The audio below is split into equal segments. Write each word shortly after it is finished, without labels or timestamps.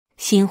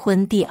新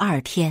婚第2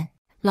天，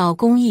老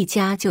公一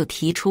家就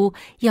提出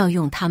要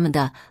用他们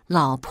的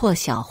老破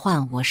小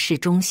换我市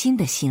中心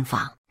的新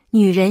房。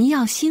女人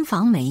要新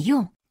房没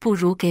用，不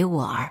如给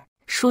我儿。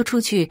说出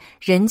去，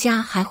人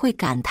家还会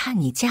感叹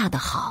你嫁得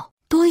好，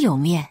多有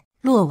面。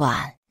落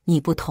晚，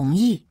你不同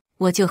意，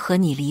我就和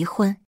你离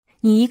婚。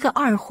你一个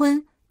二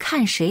婚，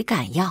看谁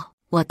敢要。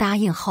我答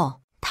应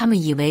后，他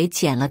们以为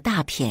捡了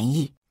大便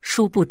宜，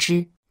殊不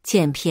知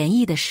捡便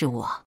宜的是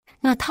我。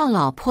那套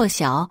老破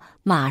小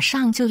马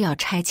上就要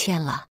拆迁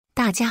了。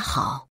大家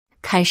好，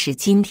开始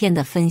今天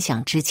的分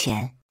享之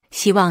前，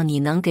希望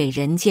你能给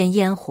人间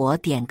烟火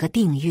点个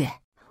订阅，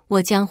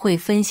我将会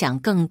分享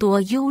更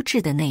多优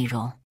质的内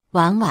容。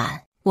婉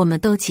婉，我们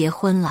都结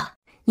婚了，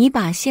你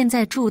把现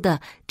在住的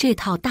这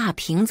套大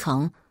平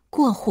层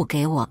过户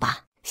给我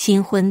吧。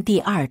新婚第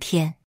2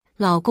天，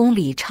老公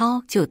李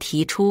超就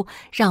提出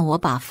让我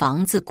把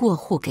房子过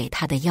户给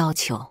他的要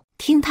求。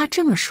听他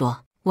这么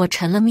说，我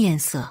沉了面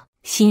色，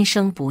心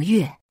生不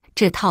悦。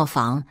这套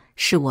房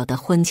是我的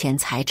婚前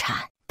财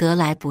产，得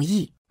来不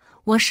易，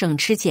我省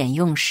吃俭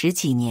用10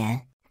几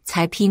年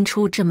才拼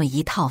出这么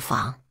一套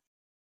房，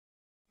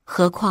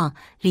何况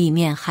里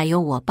面还有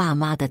我爸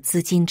妈的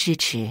资金支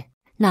持，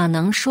哪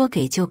能说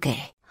给就给？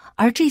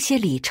而这些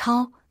李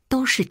超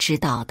都是知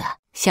道的。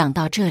想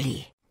到这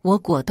里，我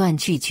果断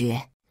拒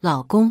绝。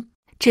老公，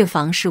这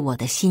房是我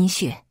的心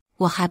血，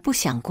我还不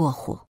想过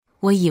户。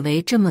我以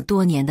为这么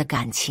多年的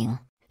感情，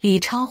李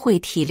超会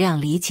体谅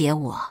理解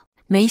我，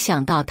没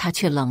想到他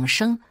却冷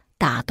声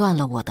打断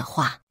了我的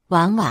话。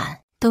婉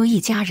婉，都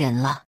一家人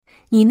了，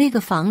你那个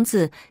房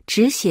子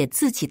只写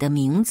自己的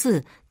名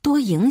字，多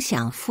影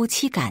响夫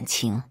妻感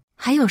情。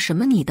还有什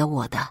么你的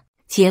我的？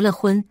结了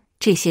婚，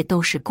这些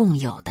都是共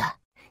有的。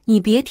你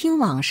别听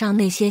网上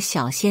那些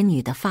小仙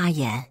女的发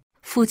言，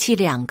夫妻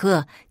2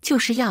个就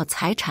是要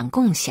财产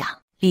共享。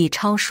李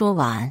超说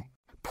完，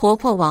婆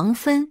婆王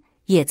芬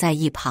也在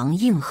一旁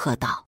应和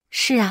道：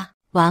是啊，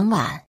婉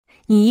婉，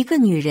你一个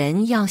女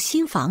人要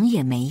新房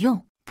也没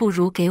用，不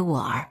如给我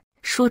儿。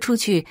说出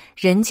去，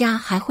人家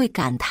还会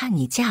感叹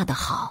你嫁得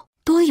好，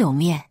多有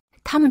面。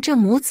他们这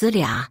母子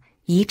俩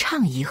一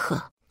唱一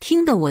和，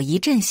听得我一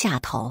阵下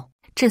头，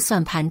这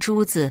算盘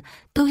珠子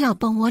都要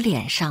崩我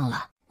脸上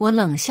了。我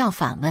冷笑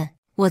反问，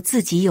我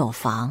自己有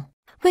房，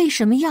为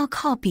什么要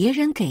靠别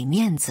人给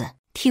面子？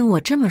听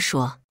我这么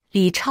说，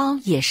李超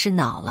也是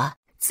恼了。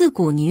自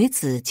古女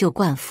子就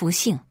惯夫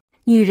姓，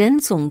女人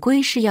总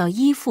归是要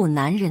依附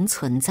男人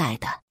存在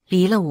的。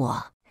离了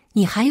我，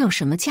你还有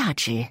什么价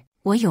值？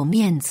我有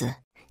面子，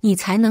你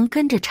才能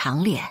跟着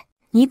长脸。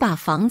你把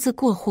房子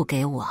过户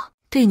给我，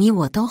对你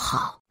我都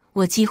好。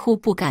我几乎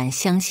不敢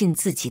相信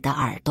自己的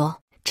耳朵，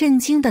震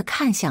惊地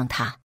看向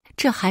他。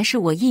这还是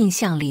我印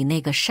象里那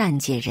个善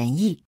解人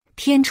意、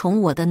偏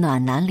宠我的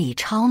暖男李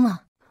超吗？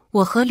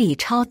我和李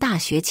超大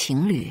学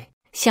情侣，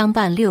相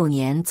伴6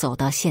年，走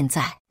到现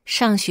在。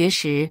上学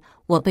时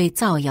我被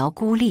造谣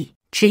孤立，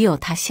只有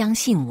他相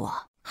信我，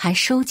还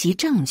收集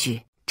证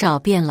据，找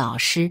遍老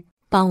师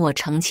帮我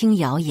澄清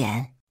谣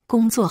言。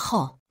工作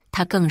后，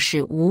他更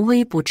是无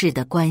微不至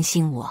地关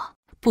心我，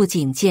不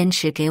仅坚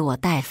持给我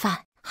带饭，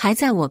还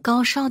在我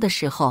高烧的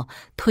时候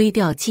推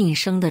掉晋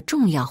升的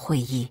重要会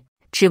议，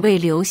只为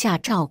留下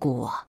照顾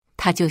我。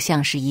他就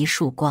像是一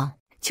束光，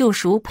救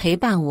赎陪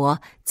伴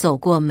我走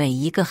过每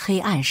一个黑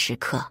暗时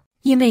刻。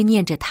因为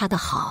念着他的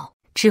好，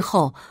之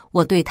后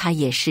我对他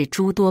也是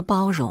诸多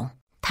包容。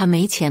他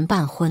没钱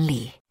办婚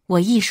礼，我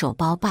一手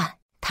包办；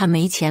他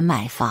没钱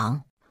买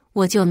房，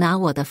我就拿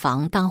我的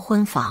房当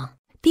婚房，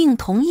并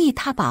同意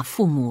他把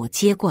父母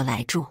接过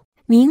来住。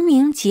明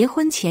明结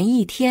婚前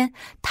1天，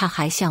他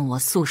还向我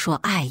诉说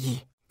爱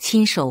意，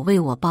亲手为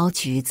我剥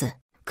橘子。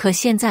可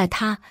现在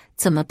他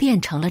怎么变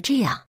成了这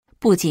样？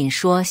不仅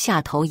说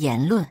下头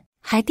言论，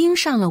还盯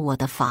上了我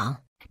的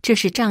房，这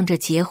是仗着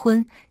结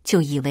婚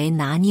就以为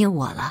拿捏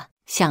我了。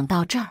想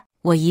到这儿，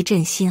我一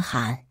阵心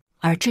寒。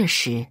而这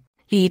时，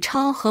李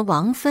超和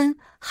王芬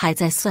还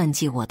在算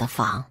计我的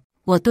房，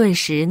我顿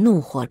时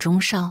怒火中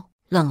烧，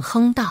冷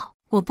哼道：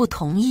我不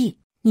同意，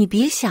你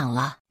别想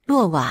了。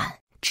落晚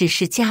只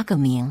是加个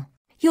名，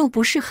又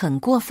不是很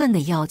过分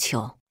的要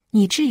求，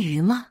你至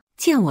于吗？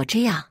见我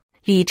这样，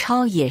李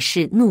超也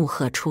是怒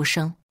喝出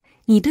声，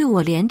你对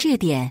我连这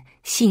点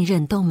信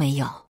任都没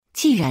有，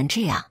既然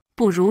这样，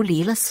不如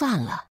离了算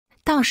了，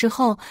到时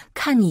候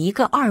看你一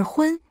个2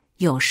婚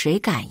有谁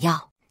敢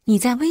要？你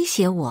在威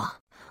胁我？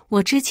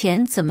我之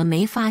前怎么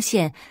没发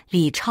现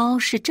李超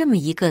是这么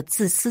一个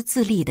自私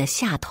自利的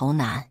下头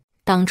男？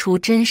当初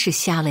真是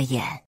瞎了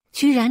眼，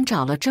居然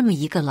找了这么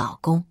一个老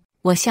公。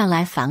我向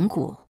来反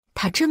骨，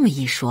他这么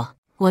一说，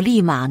我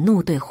立马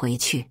怒怼回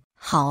去：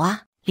好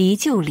啊，离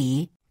就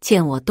离，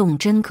见我动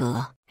真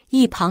格。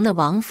一旁的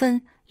王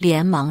芬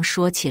连忙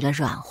说起了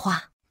软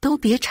话：都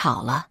别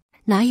吵了，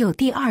哪有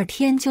第2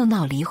天就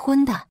闹离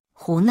婚的？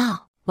胡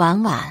闹！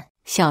婉婉，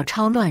小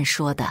超乱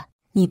说的，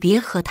你别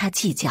和他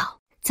计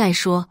较。再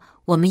说，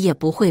我们也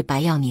不会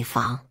白要你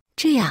房，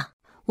这样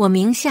我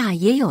名下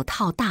也有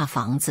套大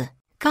房子，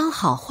刚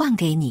好换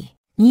给你，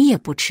你也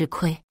不吃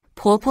亏。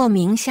婆婆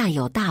名下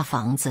有大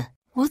房子，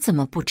我怎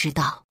么不知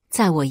道？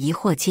在我疑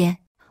惑间，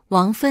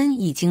王芬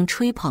已经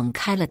吹捧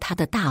开了他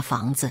的大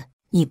房子。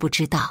你不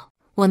知道，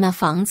我那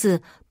房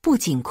子不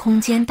仅空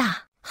间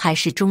大，还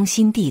是中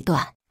心地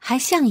段，还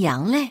像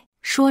洋嘞。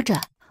说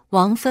着，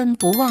王芬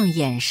不忘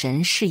眼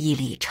神示意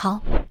李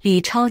超。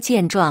李超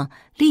见状，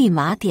立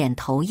马点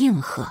头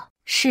应和：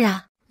是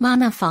啊，妈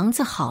那房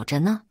子好着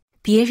呢，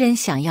别人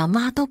想要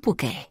妈都不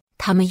给。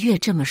他们越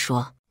这么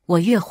说，我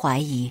越怀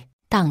疑。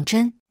当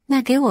真？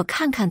那给我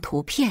看看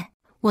图片，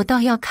我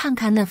倒要看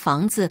看那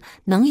房子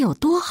能有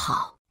多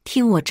好。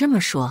听我这么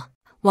说，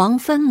王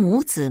芬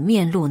母子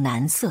面露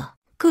难色，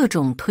各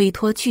种推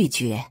脱拒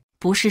绝，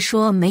不是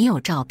说没有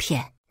照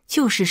片，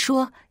就是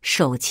说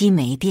手机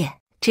没电。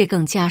这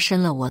更加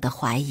深了我的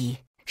怀疑，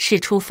事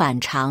出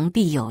反常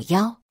必有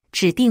妖，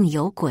指定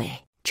有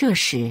鬼。这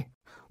时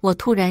我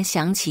突然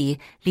想起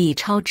李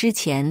超之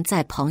前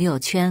在朋友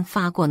圈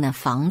发过那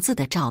房子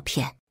的照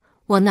片，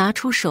我拿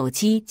出手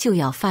机就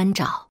要翻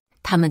找，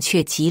他们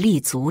却极力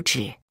阻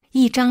止。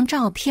一张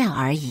照片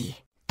而已，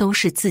都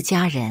是自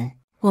家人，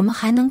我们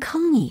还能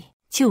坑你？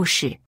就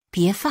是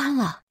别翻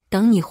了，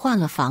等你换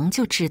了房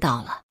就知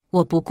道了。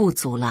我不顾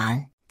阻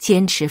拦，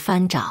坚持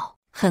翻找，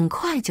很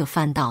快就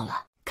翻到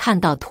了。看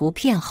到图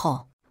片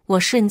后，我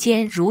瞬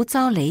间如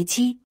遭雷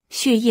击，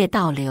血液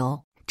倒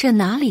流。这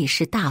哪里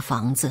是大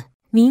房子，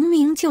明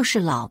明就是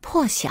老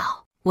破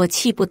小！我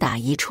气不打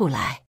一处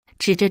来，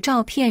指着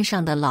照片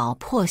上的老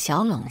破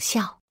小冷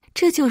笑：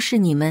这就是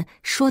你们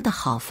说的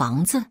好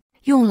房子？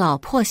用老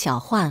破小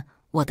换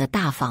我的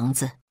大房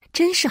子，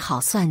真是好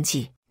算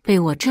计！被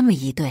我这么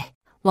一对，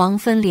王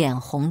芬脸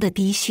红的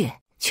滴血，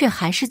却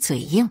还是嘴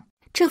硬。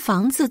这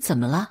房子怎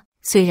么了？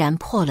虽然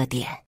破了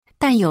点，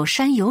但有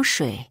山有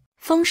水，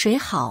风水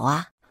好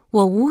啊！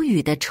我无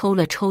语地抽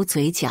了抽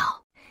嘴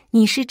角。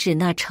你是指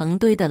那成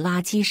堆的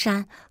垃圾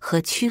山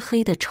和黢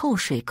黑的臭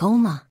水沟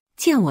吗？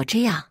见我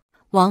这样，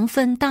王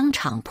芬当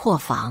场破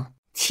防，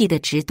气得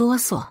直哆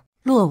嗦。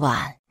洛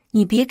婉，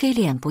你别给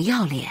脸不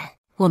要脸，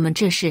我们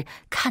这是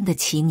看得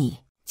起你。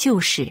就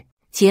是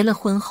结了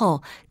婚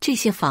后，这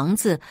些房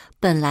子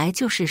本来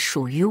就是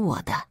属于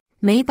我的，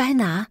没白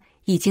拿，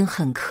已经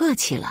很客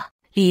气了。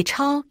李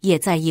超也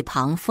在一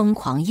旁疯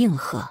狂应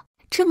和：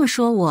这么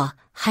说我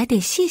还得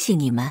谢谢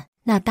你们。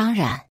那当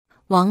然，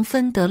王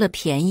芬得了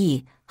便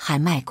宜还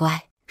卖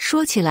乖，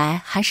说起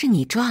来还是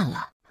你赚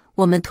了。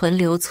我们屯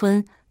留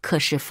村可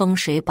是风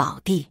水宝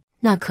地，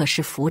那可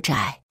是福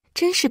宅，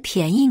真是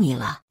便宜你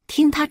了。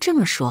听他这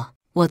么说，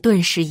我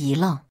顿时一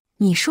愣。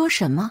你说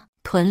什么？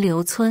屯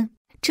留村？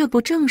这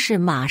不正是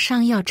马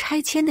上要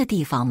拆迁的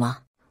地方吗？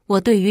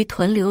我对于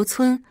屯留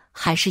村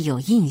还是有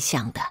印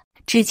象的，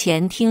之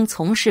前听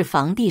从事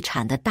房地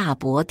产的大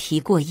伯提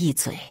过一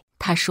嘴，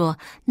他说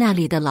那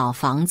里的老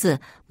房子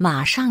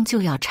马上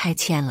就要拆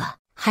迁了，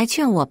还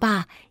劝我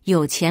爸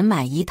有钱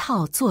买一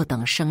套坐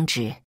等升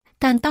值。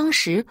但当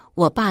时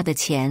我爸的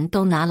钱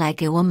都拿来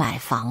给我买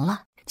房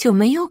了，就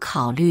没有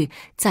考虑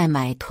再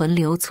买屯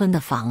留村的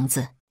房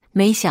子。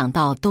没想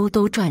到兜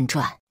兜转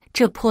转，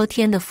这泼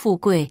天的富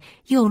贵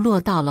又落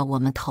到了我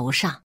们头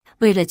上。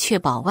为了确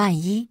保万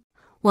一，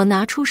我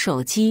拿出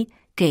手机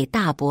给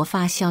大伯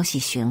发消息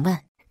询问。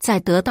在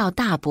得到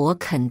大伯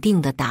肯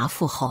定的答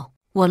复后，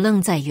我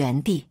愣在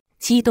原地，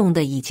激动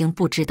的已经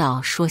不知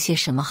道说些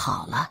什么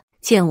好了。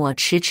见我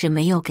迟迟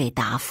没有给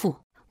答复，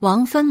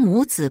王芬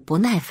母子不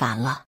耐烦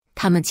了，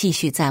他们继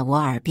续在我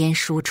耳边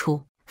输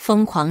出，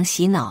疯狂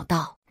洗脑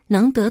道：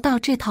能得到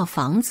这套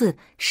房子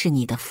是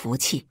你的福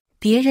气，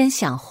别人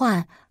想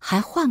换还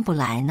换不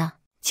来呢。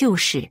就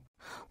是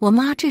我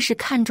妈这是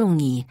看中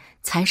你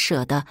才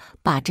舍得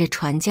把这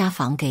传家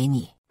房给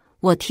你。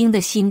我听得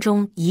心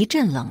中一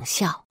阵冷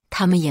笑，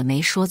他们也没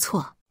说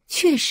错，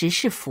确实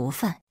是福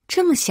分。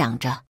这么想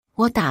着，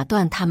我打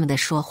断他们的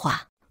说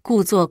话，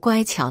故作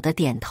乖巧的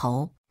点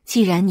头。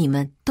既然你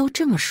们都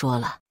这么说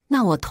了，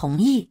那我同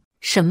意。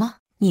什么？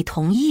你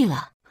同意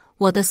了？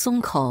我的松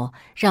口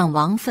让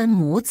王芬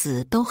母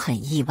子都很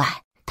意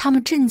外，他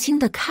们震惊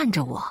地看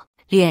着我，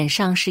脸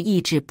上是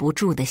抑制不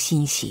住的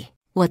欣喜。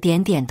我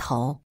点点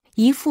头，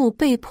一副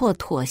被迫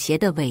妥协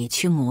的委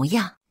屈模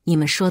样。你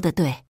们说的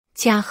对，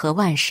家和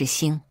万事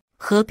兴，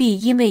何必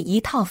因为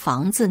一套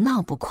房子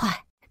闹不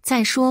快？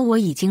再说我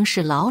已经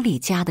是老李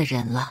家的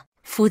人了，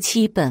夫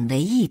妻本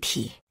为一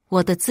体，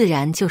我的自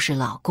然就是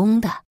老公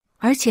的。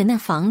而且那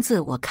房子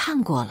我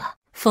看过了，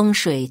风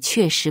水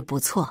确实不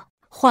错，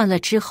换了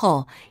之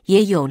后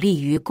也有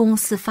利于公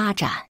司发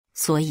展。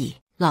所以，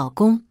老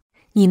公，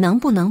你能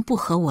不能不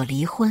和我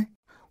离婚？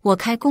我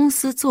开公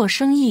司做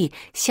生意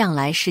向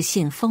来是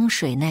信风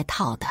水那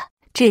套的，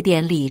这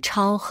点李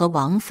超和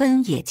王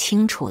芬也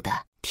清楚的。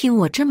听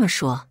我这么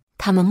说，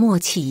他们默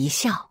契一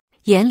笑，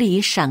眼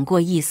里闪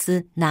过一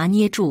丝拿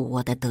捏住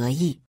我的得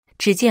意。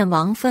只见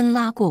王芬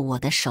拉过我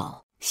的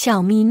手，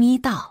笑眯眯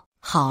道：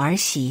好儿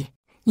媳，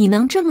你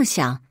能这么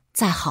想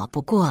再好不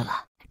过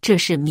了，这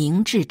是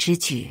明智之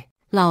举。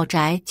老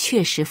宅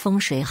确实风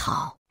水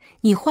好，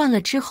你换了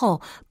之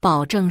后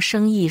保证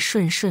生意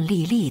顺顺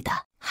利利的。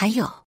还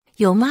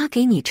有妈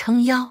给你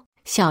撑腰，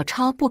小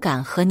超不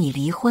敢和你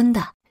离婚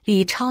的。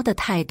李超的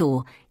态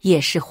度也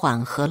是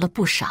缓和了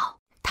不少，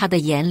他的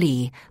眼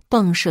里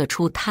迸射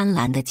出贪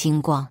婪的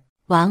金光。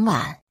婉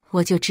婉，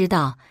我就知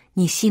道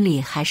你心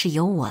里还是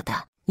有我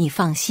的，你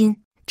放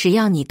心，只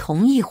要你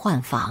同意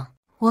换房，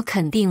我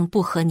肯定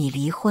不和你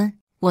离婚。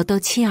我都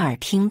亲耳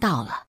听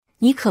到了，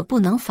你可不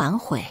能反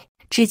悔。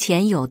之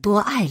前有多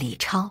爱李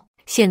超，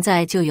现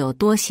在就有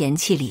多嫌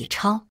弃李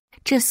超，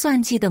这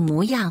算计的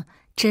模样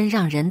真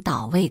让人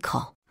倒胃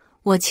口。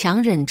我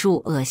强忍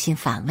住恶心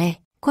反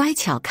胃，乖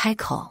巧开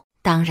口：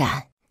当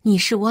然，你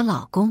是我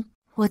老公，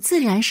我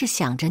自然是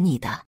想着你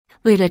的。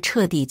为了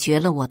彻底绝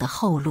了我的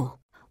后路，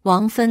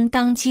王芬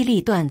当机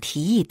立断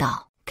提议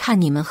道：看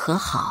你们和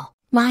好，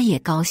妈也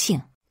高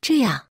兴。这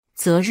样，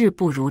择日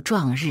不如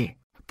撞日，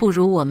不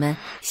如我们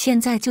现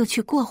在就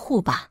去过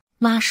户吧。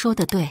妈说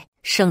的对，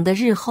省得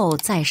日后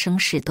再生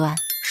事端。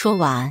说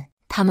完，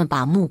他们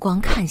把目光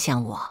看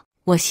向我，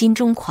我心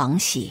中狂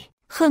喜，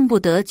恨不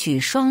得举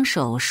双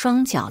手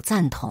双脚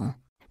赞同，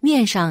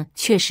面上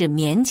却是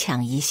勉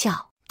强一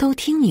笑。都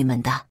听你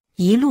们的。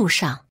一路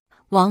上，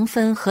王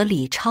芬和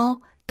李超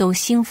都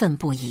兴奋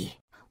不已。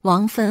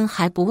王芬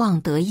还不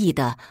忘得意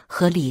地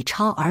和李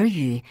超耳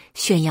语，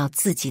炫耀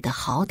自己的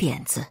好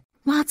点子。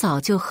妈早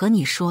就和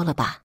你说了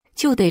吧，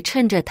就得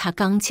趁着她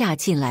刚嫁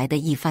进来的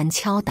一番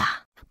敲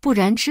打，不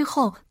然之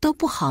后都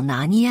不好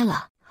拿捏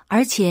了。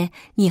而且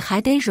你还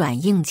得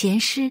软硬兼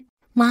施，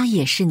妈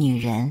也是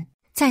女人，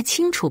再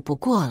清楚不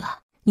过了，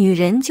女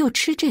人就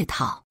吃这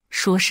套。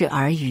说是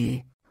耳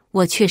语，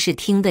我却是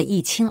听得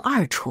一清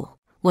二楚。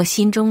我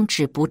心中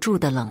止不住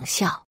的冷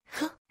笑，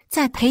呵，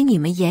再陪你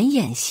们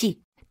演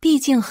戏，毕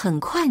竟很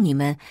快你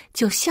们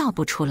就笑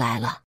不出来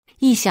了。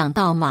一想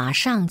到马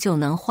上就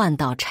能换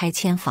到拆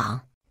迁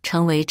房，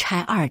成为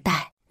拆二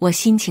代，我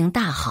心情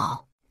大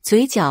好，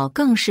嘴角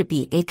更是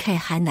比 AK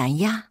还难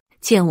压。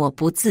见我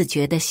不自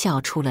觉地笑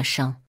出了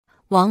声，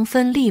王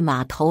芬立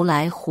马投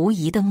来狐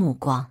疑的目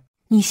光。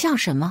你笑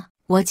什么？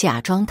我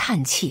假装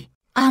叹气，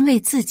安慰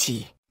自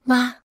己，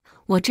妈，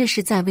我这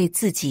是在为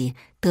自己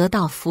得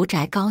到福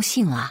宅高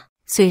兴啊。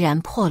虽然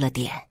破了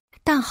点，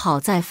但好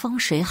在风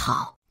水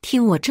好。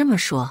听我这么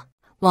说，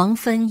王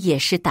芬也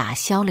是打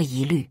消了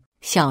疑虑，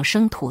小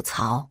声吐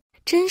槽，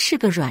真是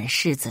个软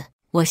柿子。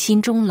我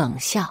心中冷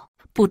笑，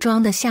不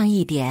装得像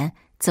一点，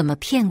怎么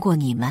骗过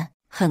你们？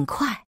很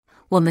快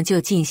我们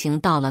就进行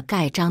到了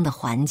盖章的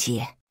环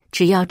节，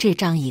只要这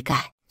章一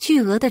盖，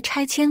巨额的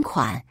拆迁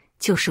款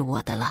就是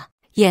我的了。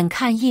眼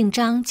看印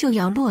章就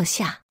要落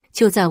下，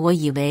就在我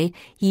以为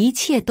一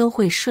切都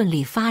会顺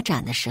利发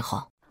展的时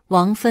候，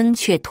王芬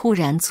却突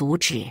然阻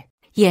止，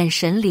眼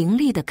神凌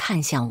厉地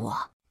看向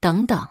我。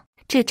等等，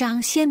这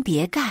章先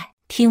别盖。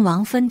听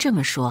王芬这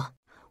么说，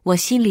我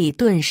心里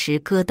顿时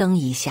咯噔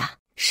一下。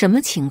什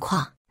么情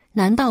况？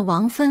难道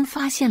王芬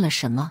发现了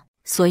什么，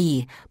所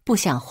以不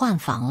想换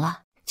房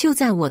了？就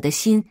在我的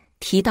心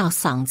提到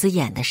嗓子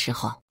眼的时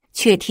候，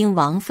却听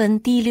王芬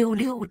滴溜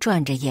溜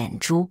转着眼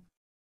珠，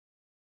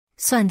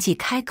算计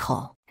开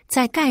口，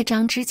在盖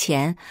章之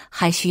前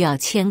还需要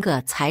签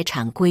个财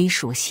产归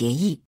属协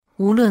议，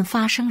无论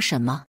发生什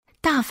么，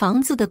大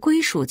房子的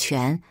归属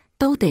权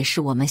都得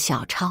是我们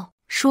小超。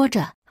说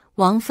着，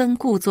王芬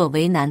故作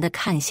为难地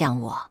看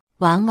向我，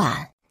婉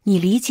婉，你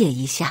理解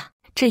一下，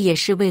这也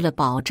是为了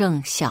保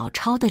证小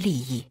超的利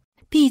益，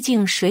毕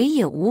竟谁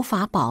也无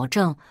法保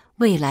证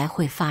未来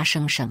会发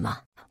生什么。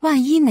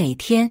万一哪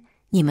天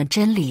你们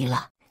真离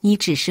了，你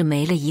只是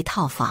没了一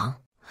套房，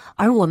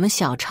而我们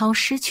小超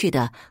失去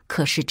的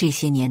可是这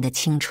些年的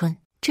青春。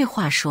这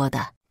话说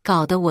的，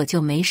搞得我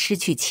就没失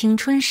去青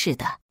春似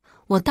的。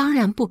我当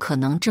然不可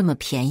能这么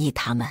便宜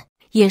他们，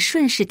也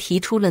顺势提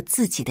出了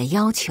自己的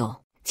要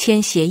求。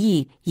签协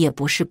议也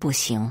不是不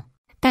行，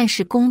但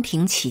是公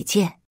平起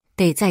见，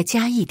得再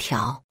加一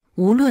条，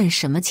无论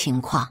什么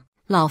情况，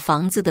老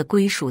房子的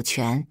归属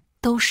权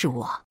都是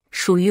我，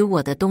属于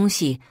我的东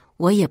西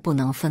我也不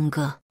能分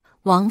割。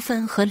王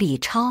芬和李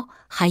超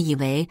还以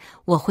为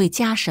我会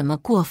加什么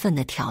过分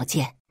的条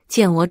件，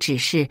见我只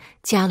是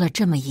加了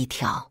这么一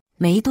条，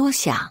没多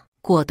想，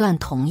果断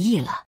同意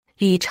了。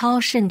李超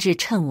甚至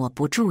趁我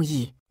不注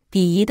意，鄙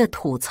夷地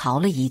吐槽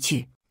了一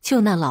句：就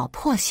那老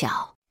破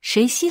小，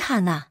谁稀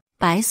罕呐？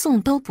白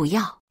送都不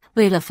要。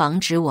为了防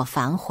止我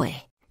反悔，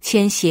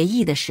签协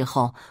议的时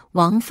候，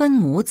王芬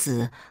母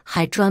子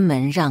还专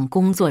门让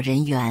工作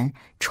人员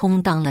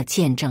充当了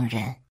见证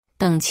人。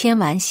等签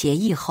完协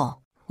议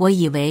后，我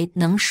以为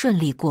能顺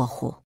利过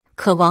户，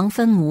可王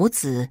芬母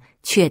子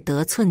却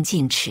得寸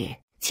进尺，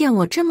见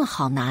我这么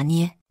好拿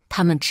捏，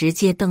他们直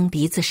接蹬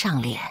鼻子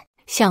上脸，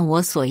向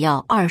我索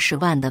要20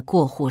万的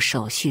过户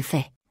手续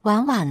费。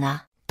婉婉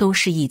啊，都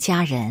是一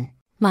家人，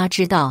妈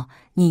知道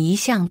你一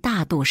向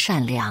大度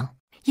善良，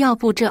要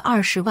不这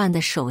20万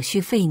的手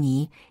续费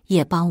你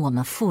也帮我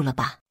们付了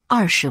吧。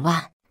20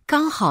万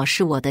刚好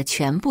是我的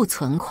全部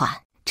存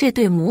款，这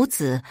对母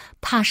子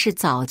怕是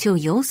早就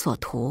有所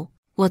图。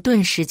我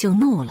顿时就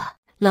怒了，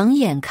冷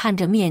眼看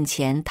着面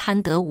前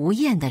贪得无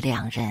厌的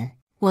两人。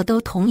我都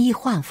同意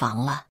换房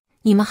了，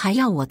你们还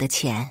要我的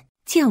钱？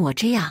见我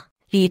这样，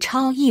李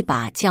超一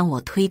把将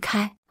我推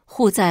开，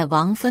护在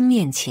王芬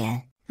面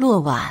前，落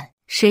晚，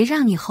谁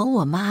让你吼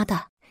我妈的？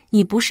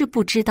你不是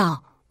不知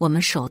道我们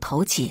手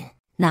头紧，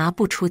拿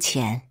不出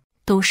钱，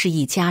都是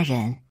一家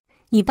人，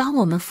你帮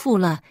我们付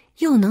了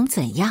又能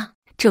怎样？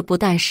这不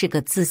但是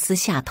个自私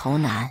下头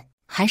男，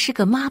还是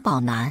个妈宝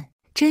男，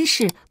真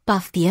是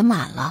buff 叠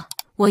满了。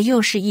我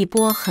又是一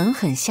波狠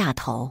狠下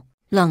头，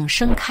冷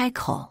声开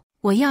口：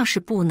我要是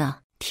不呢？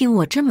听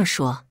我这么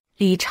说，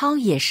李超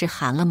也是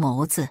含了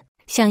眸子，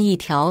像一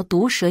条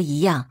毒蛇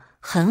一样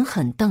狠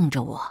狠瞪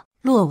着我。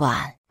落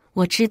晚，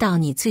我知道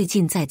你最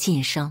近在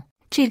晋升，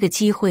这个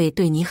机会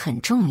对你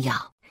很重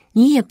要，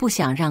你也不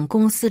想让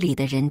公司里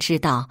的人知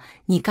道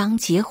你刚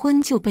结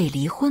婚就被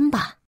离婚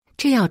吧？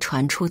这要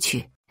传出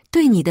去，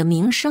对你的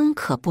名声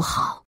可不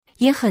好，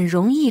也很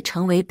容易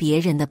成为别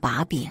人的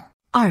把柄。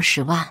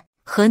20万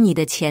和你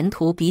的前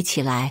途比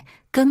起来，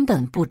根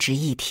本不值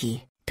一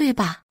提，对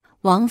吧？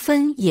王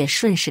芬也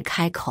顺势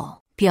开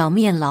口，表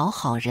面老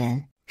好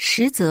人，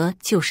实则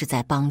就是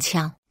在帮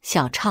腔。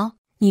小超，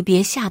你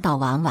别吓到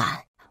婉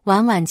婉，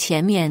婉婉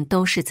前面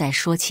都是在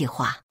说气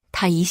话，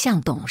她一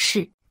向懂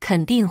事，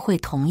肯定会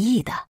同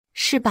意的，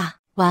是吧？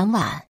婉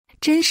婉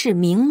真是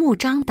明目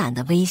张胆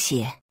的威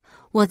胁，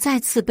我再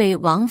次被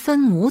王芬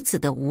母子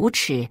的无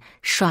耻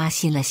刷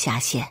新了下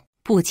限，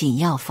不仅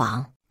要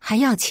房，还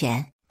要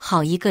钱，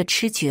好一个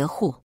吃绝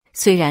户！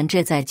虽然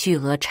这在巨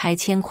额拆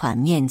迁款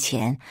面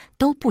前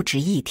都不值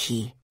一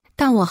提，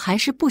但我还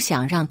是不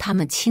想让他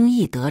们轻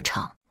易得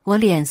逞。我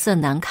脸色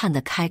难看地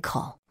开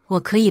口：我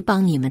可以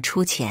帮你们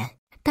出钱，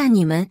但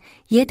你们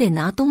也得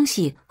拿东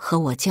西和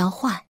我交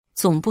换，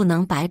总不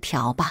能白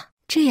嫖吧？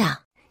这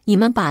样，你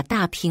们把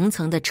大平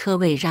层的车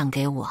位让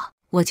给我，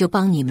我就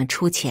帮你们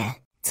出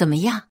钱，怎么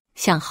样？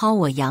想薅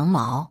我羊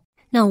毛，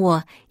那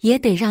我也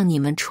得让你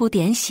们出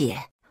点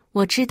血。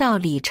我知道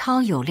李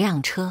超有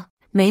辆车，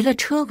没了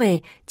车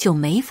位就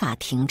没法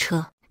停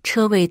车，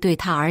车位对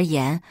他而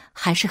言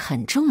还是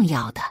很重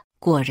要的。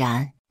果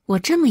然，我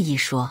这么一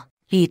说，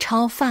李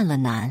超犯了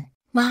难。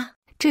妈，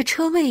这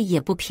车位也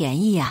不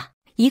便宜呀，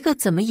一个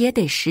怎么也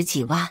得10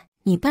几万。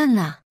你笨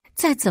啊，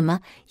再怎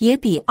么也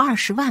比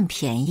20万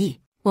便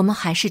宜，我们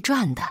还是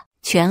赚的。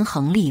权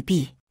衡利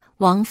弊，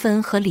王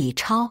芬和李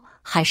超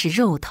还是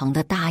肉疼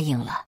的答应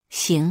了。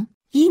行，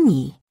依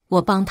你，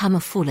我帮他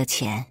们付了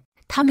钱，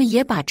他们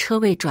也把车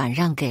位转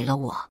让给了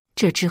我。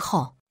这之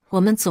后，我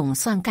们总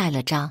算盖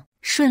了章，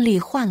顺利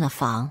换了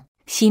房，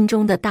心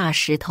中的大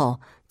石头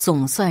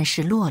总算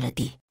是落了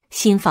地。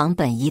新房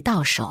本一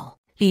到手，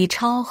李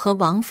超和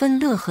王芬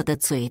乐呵的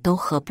嘴都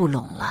合不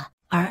拢了。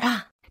儿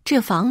啊，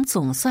这房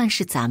总算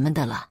是咱们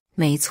的了。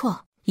没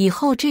错，以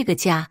后这个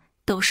家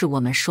都是我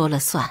们说了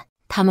算。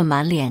他们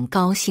满脸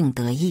高兴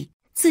得意，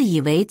自以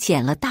为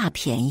捡了大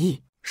便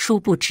宜，殊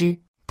不知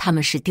他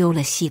们是丢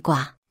了西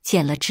瓜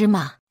捡了芝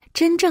麻。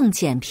真正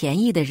捡便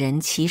宜的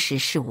人其实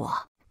是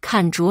我。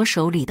看着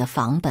手里的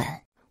房本，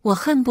我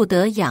恨不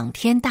得仰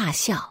天大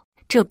笑，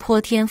这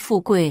泼天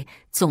富贵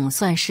总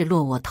算是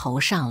落我头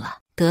上了。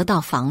得到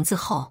房子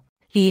后，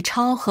李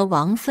超和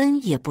王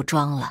芬也不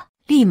装了，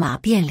立马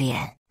变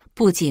脸，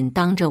不仅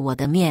当着我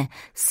的面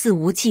肆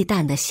无忌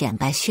惮地显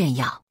摆炫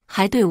耀，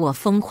还对我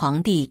疯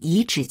狂地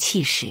颐指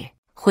气使。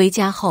回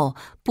家后，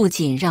不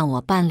仅让我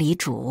搬离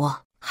主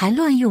卧，还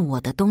乱用我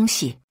的东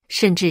西，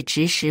甚至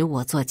指使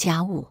我做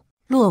家务。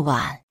落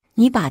晚，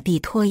你把地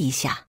拖一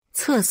下，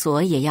厕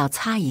所也要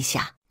擦一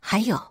下，还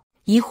有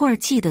一会儿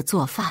记得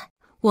做饭。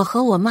我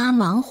和我妈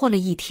忙活了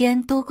一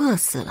天都饿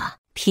死了，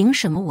凭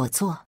什么我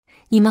做？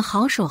你们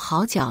好手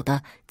好脚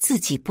的，自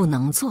己不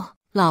能做。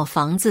老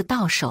房子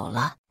到手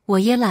了，我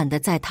也懒得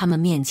在他们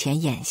面前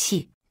演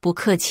戏，不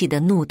客气的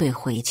怒怼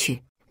回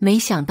去。没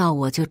想到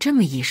我就这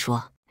么一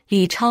说，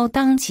李超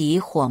当即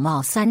火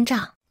冒三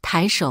丈，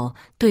抬手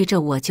对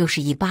着我就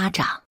是一巴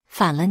掌：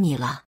反了你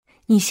了！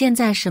你现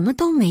在什么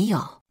都没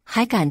有，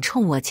还敢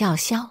冲我叫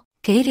嚣？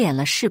给脸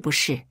了是不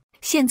是？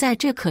现在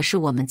这可是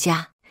我们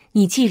家，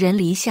你寄人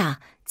篱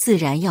下，自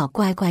然要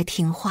乖乖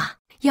听话。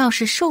要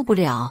是受不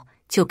了，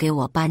就给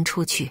我搬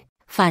出去。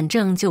反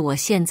正就我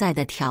现在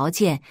的条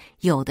件，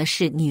有的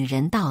是女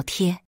人倒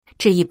贴。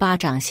这一巴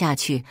掌下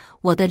去，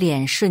我的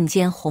脸瞬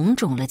间红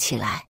肿了起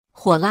来，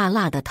火辣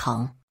辣的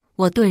疼。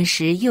我顿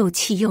时又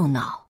气又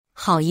恼，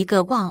好一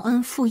个忘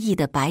恩负义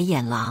的白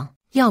眼狼！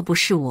要不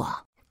是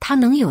我，他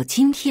能有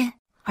今天？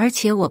而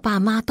且我爸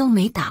妈都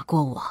没打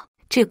过我，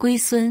这龟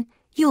孙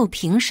又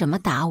凭什么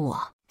打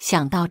我？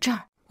想到这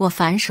儿，我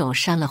反手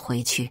扇了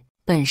回去。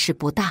本事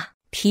不大，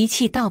脾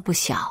气倒不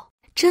小，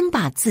真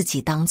把自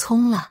己当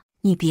葱了。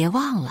你别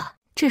忘了，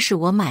这是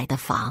我买的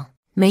房，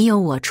没有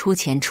我出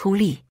钱出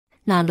力，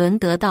哪轮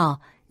得到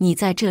你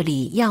在这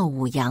里耀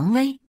武扬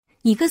威？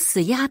你个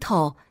死丫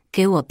头，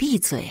给我闭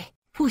嘴！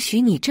不许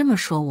你这么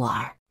说我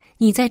儿，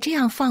你再这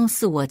样放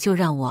肆，我就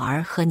让我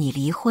儿和你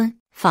离婚。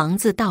房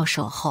子到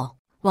手后，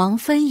王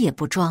芬也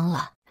不装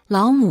了，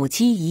老母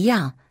鸡一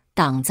样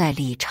挡在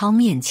李超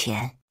面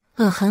前，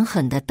恶狠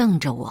狠地瞪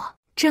着我。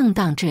正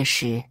当这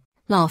时，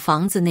老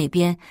房子那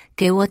边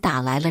给我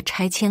打来了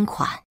拆迁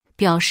款，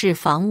表示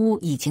房屋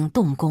已经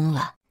动工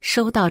了。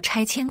收到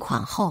拆迁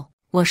款后，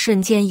我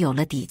瞬间有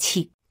了底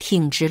气，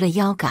挺直了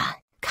腰杆，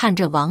看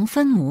着王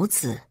芬母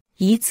子，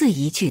一字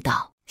一句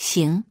道：“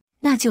行，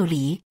那就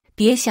离，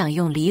别想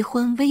用离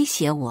婚威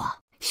胁我。”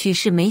许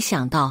是没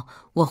想到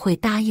我会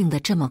答应的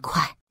这么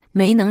快，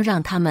没能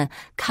让他们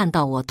看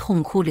到我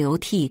痛哭流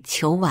涕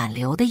求挽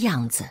留的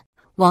样子。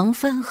王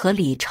芬和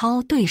李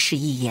超对视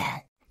一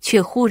眼，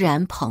却忽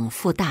然捧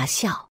腹大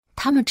笑。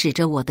他们指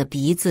着我的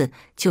鼻子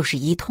就是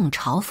一通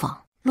嘲讽：“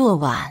洛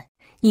婉，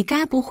你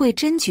该不会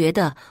真觉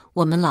得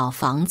我们老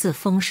房子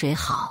风水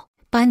好，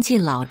搬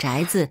进老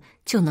宅子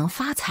就能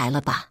发财了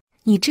吧？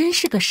你真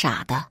是个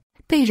傻的，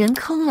被人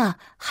坑了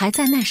还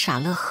在那傻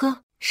乐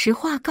呵。实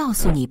话告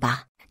诉你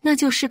吧，那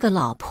就是个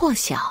老破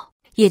小，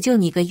也就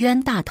你个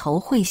冤大头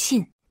会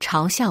信。”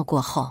嘲笑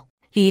过后，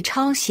李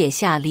超写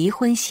下离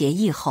婚协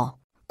议后，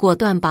果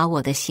断把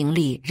我的行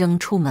李扔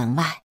出门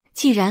外。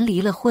既然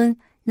离了婚，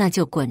那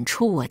就滚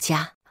出我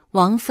家。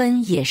王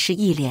芬也是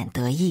一脸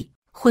得意：“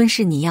婚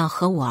是你要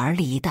和我儿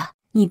离的，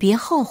你别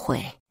后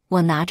悔。”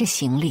我拿着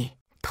行李，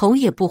头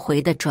也不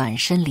回地转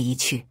身离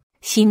去，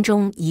心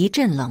中一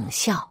阵冷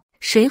笑。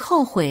谁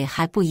后悔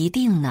还不一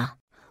定呢。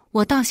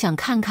我倒想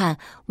看看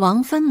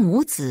王芬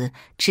母子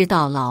知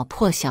道老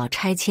破小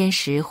拆迁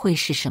时会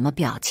是什么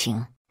表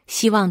情，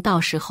希望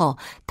到时候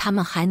他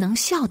们还能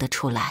笑得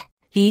出来。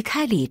离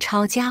开李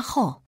超家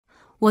后，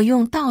我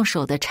用到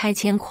手的拆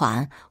迁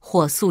款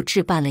火速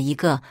置办了一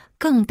个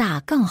更大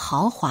更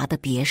豪华的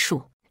别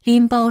墅，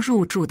拎包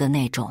入住的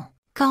那种，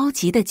高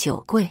级的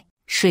酒柜、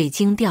水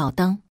晶吊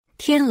灯、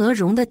天鹅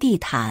绒的地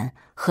毯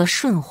和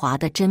顺滑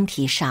的真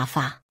皮沙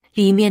发，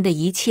里面的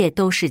一切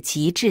都是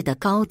极致的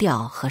高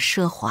调和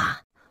奢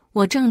华。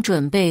我正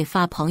准备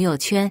发朋友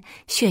圈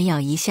炫耀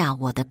一下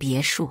我的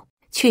别墅，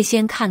却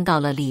先看到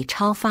了李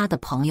超发的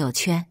朋友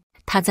圈。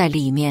他在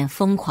里面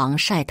疯狂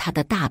晒他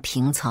的大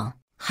平层，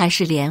还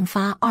是连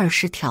发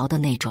20条的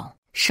那种，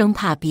生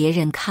怕别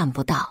人看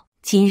不到。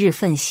今日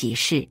份喜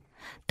事，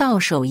到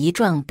手一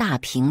幢大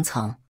平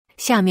层。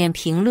下面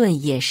评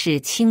论也是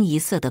清一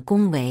色的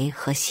恭维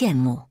和羡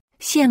慕：“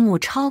羡慕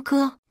超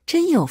哥，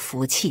真有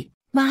福气！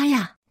妈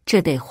呀，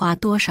这得花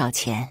多少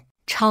钱？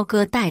超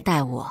哥带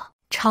带我，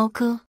超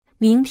哥，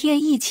明天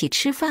一起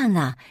吃饭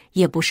啊！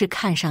也不是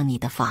看上你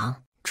的房，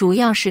主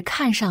要是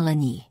看上了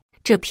你。”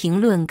这评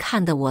论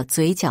看得我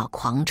嘴角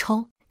狂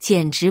抽，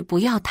简直不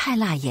要太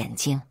辣眼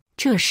睛。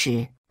这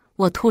时，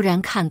我突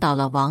然看到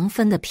了王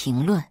芬的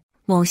评论：“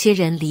某些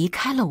人离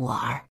开了我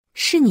儿，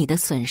是你的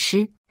损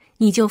失，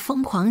你就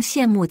疯狂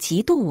羡慕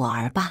嫉妒我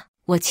儿吧。”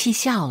我气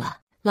笑了，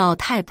老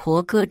太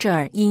婆搁这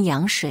儿阴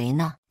阳谁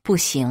呢？不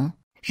行，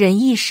忍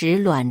一时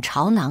卵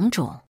巢囊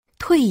肿，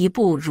退一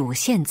步乳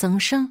腺增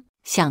生。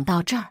想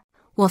到这儿，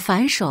我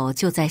反手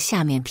就在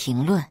下面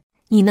评论：“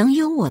你能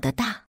有我的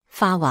大？”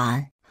发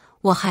完，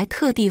我还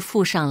特地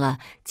附上了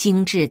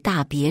精致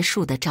大别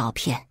墅的照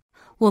片。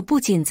我不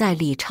仅在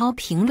李超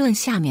评论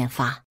下面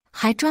发，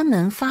还专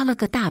门发了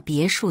个大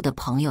别墅的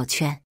朋友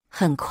圈。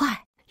很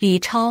快，李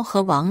超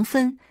和王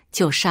芬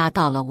就杀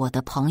到了我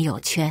的朋友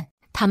圈，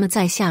他们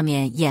在下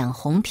面眼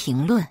红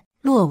评论：“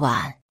洛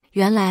婉，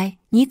原来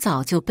你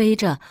早就背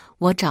着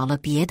我找了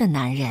别的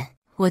男人。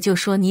我就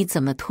说你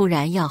怎么突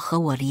然要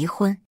和我离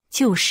婚？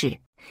就是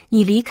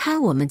你离开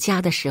我们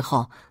家的时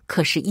候，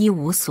可是一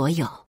无所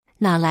有。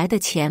哪来的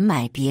钱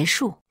买别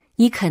墅？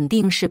你肯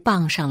定是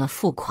傍上了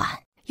付款，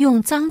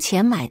用脏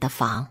钱买的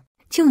房。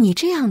就你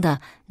这样的，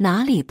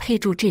哪里配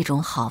住这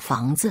种好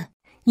房子？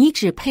你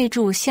只配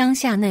住乡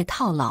下那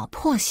套老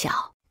破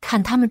小。”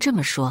看他们这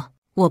么说，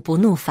我不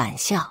怒反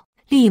笑，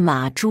立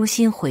马诛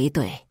心回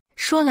怼：“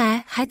说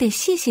来还得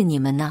谢谢你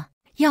们呢，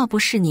要不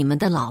是你们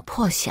的老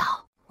破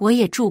小，我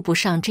也住不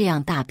上这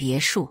样大别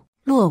墅。”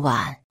洛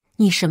婉，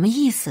你什么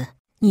意思？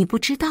你不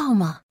知道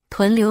吗？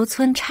屯留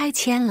村拆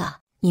迁了。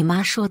你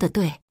妈说的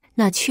对，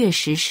那确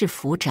实是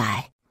福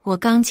宅，我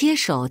刚接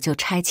手就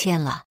拆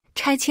迁了，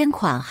拆迁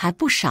款还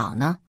不少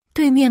呢。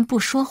对面不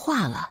说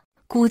话了，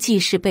估计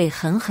是被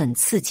狠狠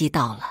刺激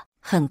到了。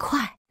很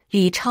快，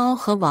李超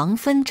和王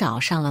芬找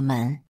上了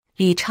门。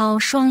李超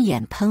双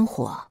眼喷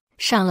火，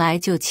上来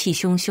就气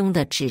汹汹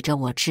地指着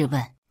我质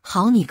问：“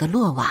好你个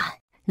洛婉，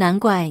难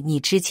怪你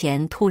之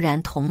前突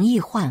然同意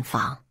换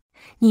房，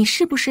你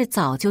是不是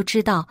早就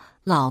知道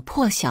老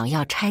破小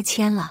要拆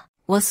迁了？”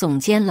我耸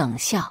肩冷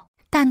笑，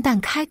淡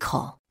淡开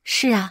口：“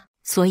是啊，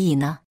所以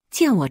呢？”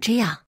见我这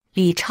样，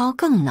李超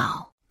更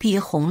恼，憋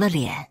红了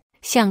脸，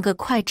像个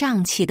快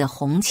胀气的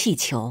红气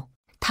球。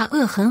他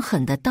恶狠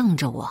狠地瞪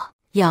着我，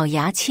咬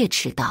牙切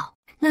齿道：“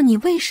那你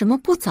为什么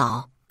不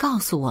早告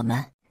诉我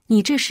们？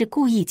你这是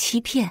故意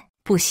欺骗。”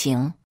不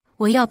行，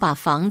我要把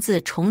房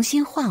子重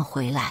新换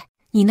回来。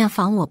你那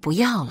房我不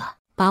要了，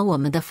把我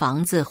们的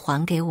房子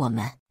还给我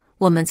们，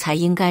我们才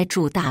应该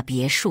住大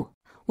别墅，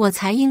我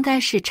才应该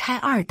是拆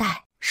二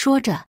代。说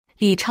着，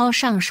李超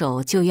上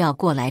手就要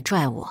过来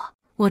拽我，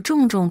我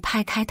重重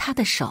拍开他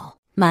的手，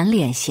满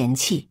脸嫌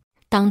弃：“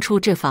当初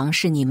这房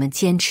是你们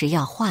坚持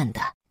要换的，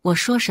我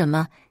说什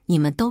么你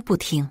们都不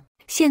听，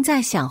现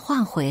在想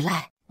换回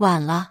来，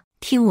晚了。”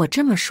听我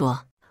这么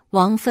说，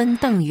王芬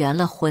瞪圆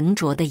了浑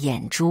浊的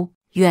眼珠，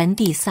原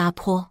地撒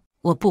泼：“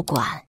我不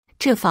管，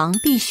这房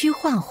必须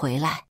换回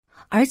来，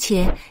而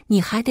且你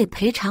还得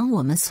赔偿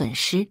我们损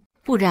失，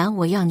不然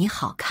我要你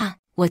好看。”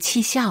我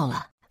气笑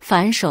了，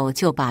反手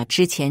就把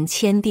之前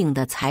签订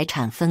的财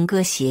产分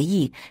割协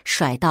议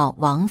甩到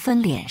王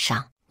芬脸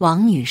上。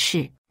王女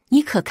士，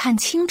你可看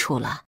清楚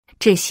了，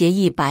这协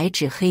议白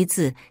纸黑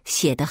字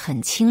写得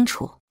很清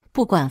楚，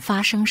不管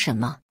发生什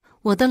么，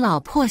我的老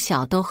破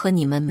小都和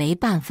你们没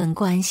半分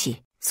关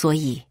系，所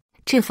以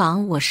这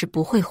房我是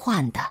不会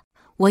换的，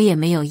我也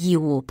没有义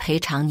务赔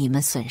偿你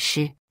们损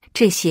失。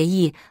这协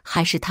议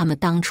还是他们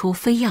当初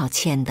非要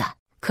签的，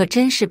可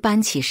真是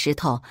搬起石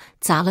头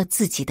砸了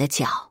自己的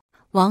脚。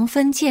王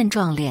芬见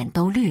状脸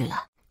都绿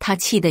了，她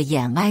气得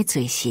眼歪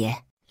嘴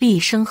斜，厉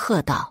声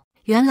喝道：“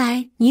原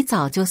来你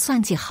早就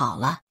算计好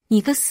了，你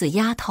个死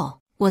丫头，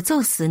我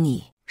揍死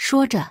你！”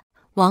说着，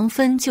王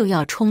芬就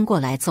要冲过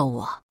来揍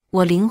我，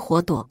我灵活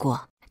躲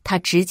过，她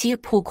直接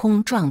扑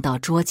空撞到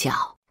桌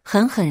角，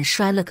狠狠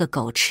摔了个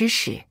狗吃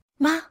屎。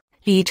妈！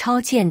李超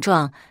见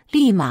状，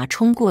立马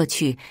冲过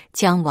去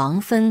将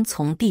王芬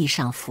从地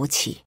上扶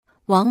起。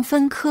王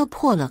芬磕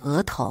破了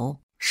额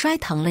头，摔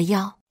疼了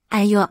腰，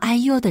哎呦哎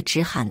呦的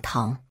直喊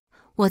疼。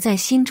我在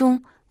心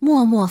中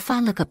默默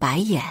翻了个白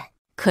眼，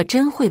可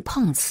真会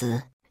碰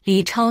瓷。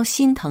李超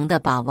心疼地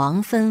把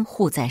王芬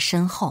护在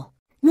身后，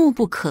怒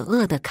不可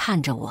遏地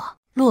看着我：“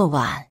洛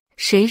婉，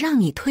谁让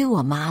你推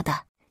我妈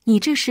的？你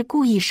这是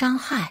故意伤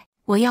害，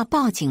我要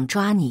报警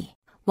抓你！”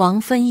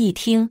王芬一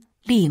听，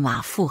立马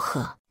附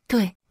和：“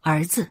对，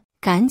儿子，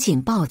赶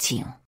紧报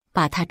警，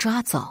把他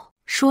抓走。”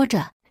说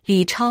着，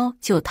李超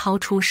就掏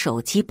出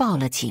手机报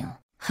了警。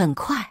很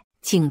快，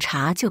警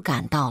察就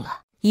赶到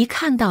了。一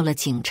看到了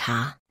警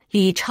察，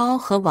李超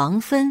和王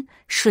芬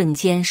瞬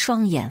间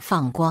双眼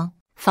放光，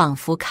仿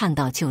佛看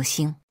到救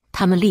星。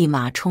他们立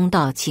马冲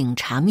到警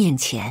察面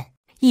前，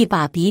一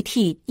把鼻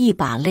涕一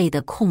把泪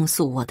地控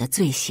诉我的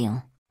罪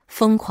行，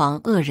疯狂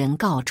恶人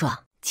告状：“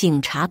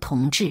警察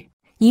同志，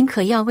您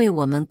可要为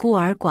我们孤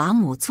儿寡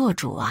母做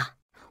主啊！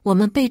我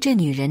们被这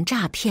女人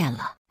诈骗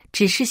了，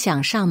只是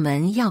想上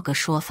门要个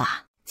说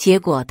法，结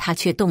果她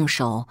却动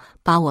手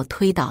把我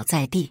推倒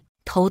在地，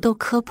头都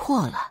磕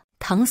破了，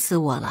疼死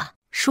我了。”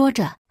说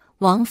着，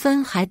王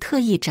芬还特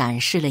意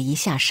展示了一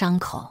下伤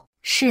口。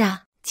“是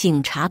啊，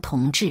警察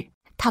同志，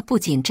他不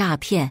仅诈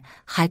骗，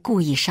还故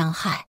意伤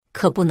害，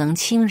可不能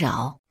轻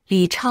饶。”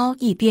李超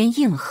一边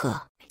应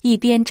和，一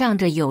边仗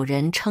着有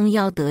人撑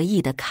腰得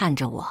意地看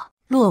着我：“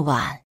洛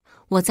婉，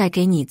我再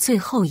给你最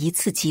后一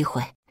次机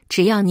会，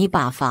只要你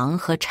把房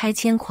和拆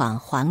迁款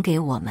还给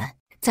我们，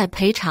再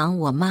赔偿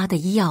我妈的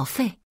医药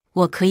费，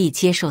我可以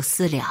接受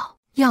私了，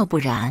要不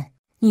然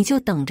你就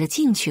等着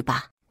进去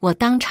吧。”我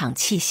当场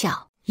气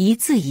笑，一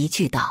字一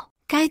句道：“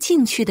该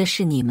进去的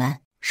是你们。”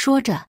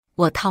说着，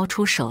我掏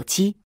出手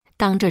机，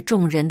当着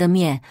众人的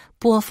面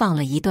播放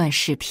了一段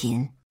视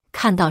频。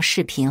看到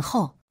视频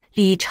后，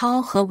李超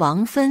和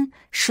王芬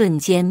瞬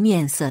间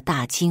面色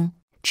大惊，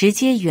直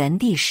接原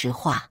地石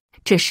化。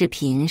这视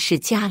频是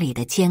家里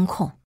的监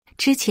控，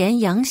之前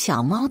养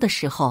小猫的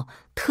时候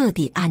特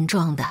地安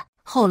装的。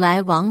后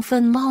来王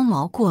芬猫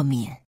毛过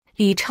敏，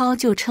李超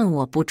就趁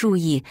我不注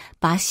意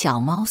把小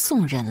猫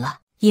送人了。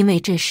因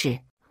为这事，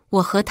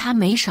我和他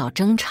没少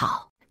争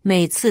吵，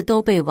每次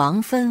都被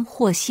王芬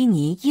和稀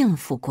泥应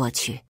付过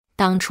去。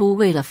当初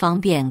为了方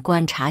便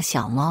观察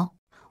小猫，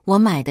我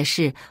买的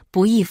是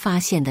不易发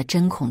现的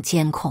针孔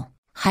监控，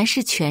还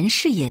是全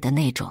视野的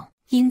那种，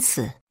因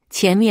此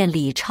前面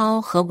李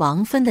超和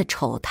王芬的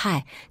丑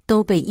态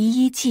都被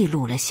一一记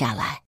录了下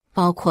来，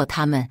包括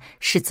他们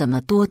是怎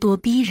么咄咄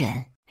逼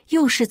人，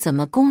又是怎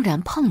么公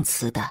然碰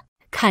瓷的。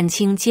看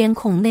清监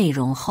控内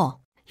容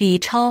后，李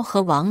超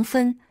和王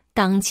芬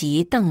当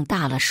即瞪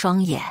大了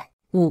双眼，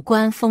五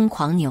官疯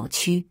狂扭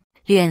曲，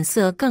脸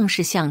色更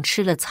是像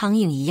吃了苍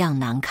蝇一样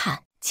难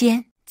看。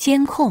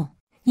监控？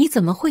你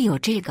怎么会有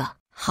这个？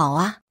好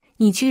啊，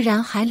你居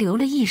然还留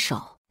了一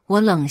手！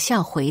我冷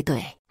笑回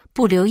怼，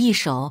不留一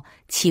手，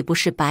岂不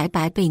是白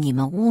白被你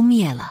们污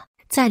蔑了？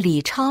在李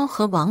超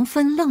和王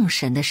芬愣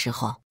神的时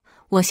候，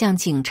我向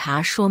警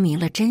察说明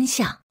了真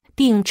相，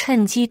并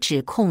趁机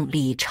指控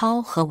李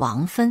超和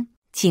王芬。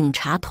警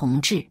察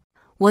同志，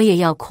我也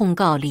要控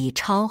告李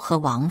超和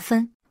王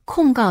芬，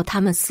控告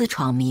他们私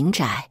闯民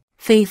宅、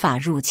非法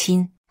入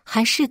侵，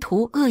还试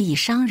图恶意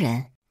伤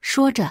人。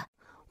说着，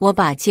我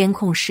把监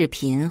控视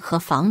频和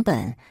房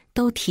本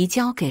都提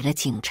交给了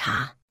警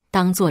察，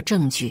当作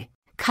证据。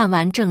看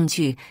完证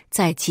据，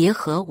再结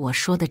合我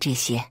说的这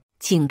些，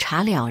警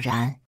察了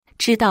然，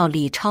知道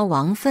李超、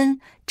王芬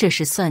这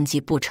是算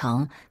计不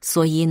成，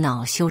所以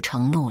恼羞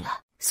成怒了。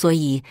所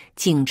以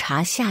警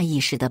察下意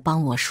识地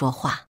帮我说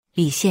话：“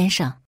李先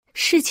生，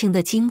事情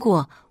的经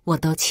过我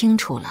都清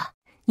楚了，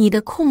你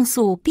的控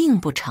诉并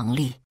不成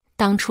立。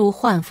当初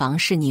换房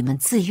是你们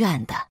自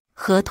愿的，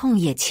合同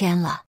也签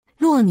了，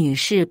骆女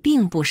士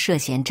并不涉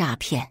嫌诈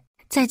骗。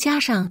再加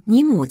上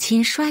你母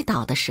亲摔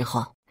倒的时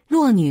候，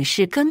骆女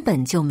士根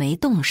本就没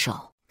动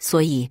手，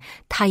所以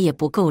她也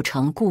不构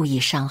成故意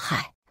伤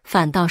害，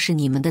反倒是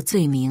你们的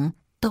罪名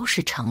都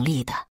是成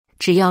立的。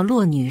只要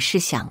骆女士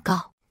想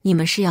告，你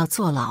们是要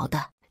坐牢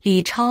的。”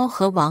李超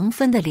和王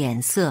芬的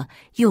脸色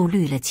又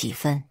绿了几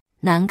分，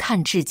难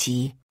看至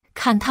极。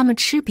看他们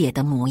吃瘪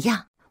的模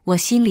样，我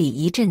心里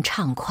一阵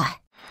畅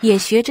快，也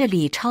学着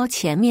李超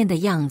前面的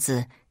样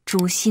子，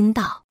诛心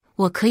道：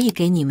我可以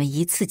给你们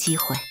一次机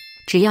会，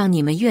只要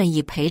你们愿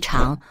意赔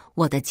偿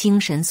我的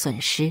精神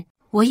损失，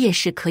我也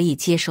是可以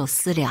接受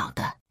私了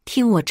的。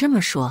听我这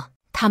么说，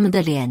他们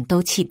的脸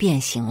都气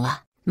变形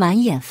了，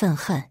满眼愤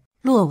恨。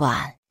洛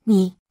婉，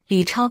你……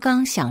李超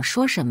刚想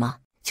说什么，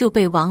就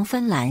被王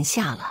芬拦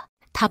下了。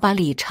他把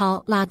李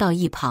超拉到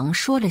一旁，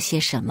说了些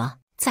什么。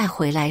再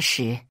回来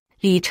时，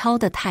李超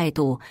的态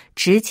度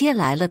直接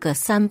来了个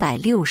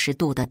360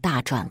度的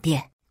大转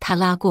变。他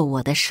拉过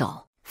我的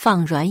手，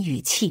放软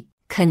语气，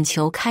恳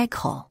求开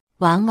口：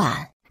婉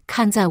婉，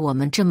看在我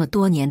们这么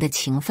多年的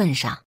情分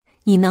上，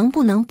你能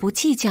不能不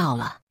计较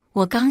了？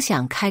我刚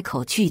想开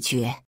口拒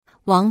绝，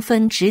王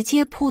芬直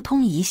接扑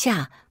通一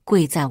下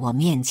跪在我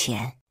面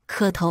前，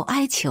磕头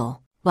哀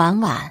求：婉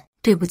婉，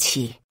对不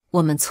起，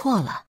我们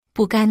错了，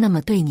不该那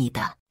么对你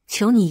的，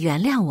求你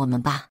原谅我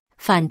们吧。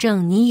反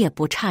正你也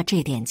不差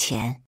这点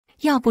钱，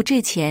要不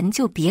这钱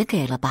就别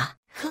给了吧。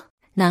呵，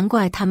难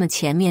怪他们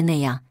前面那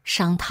样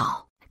商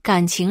讨，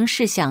感情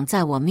是想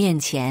在我面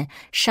前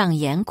上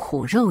演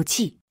苦肉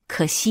计。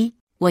可惜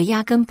我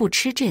压根不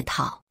吃这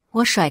套。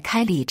我甩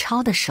开李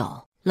超的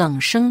手，冷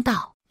声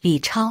道：李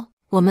超，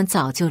我们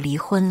早就离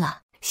婚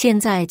了，现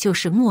在就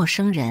是陌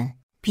生人，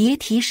别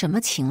提什么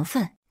情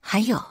分。还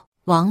有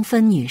王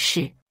芬女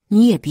士，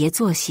你也别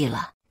做戏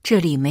了，这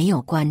里没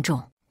有观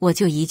众，我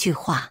就一句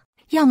话，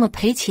要么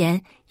赔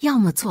钱，要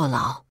么坐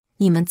牢，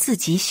你们自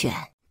己选。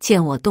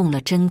见我动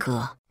了真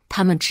格，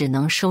他们只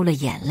能收了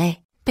眼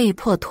泪，被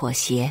迫妥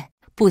协，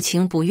不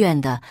情不愿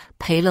地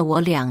赔了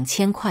我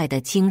2000块的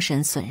精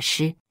神损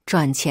失。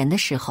转钱的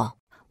时候，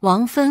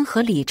王芬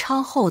和李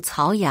超后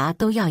槽牙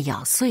都要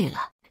咬碎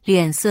了，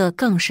脸色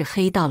更是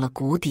黑到了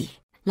谷底。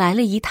来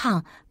了一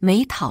趟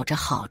没讨着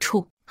好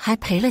处，还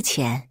赔了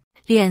钱，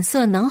脸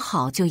色能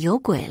好就有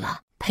鬼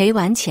了。赔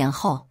完钱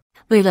后，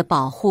为了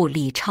保护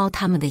李超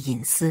他们的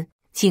隐私，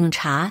警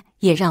察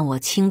也让我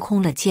清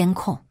空了监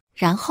控，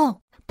然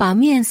后把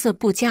面色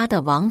不佳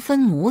的王芬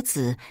母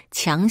子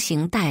强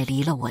行带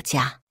离了我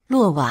家。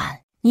洛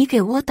婉，你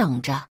给我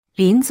等着！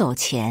临走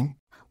前，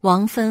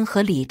王芬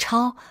和李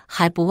超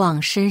还不忘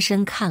深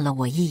深看了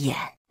我一眼，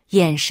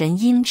眼神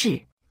阴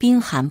鸷，冰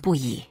寒不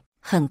已。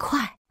很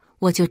快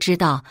我就知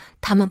道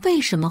他们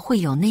为什么会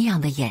有那样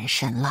的眼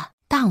神了。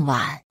当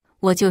晚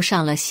我就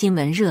上了新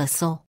闻热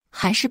搜，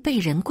还是被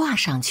人挂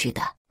上去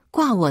的。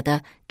挂我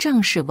的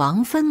正是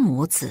王芬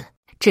母子，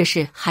这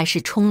是还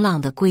是冲浪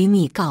的闺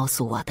蜜告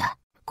诉我的。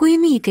闺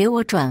蜜给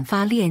我转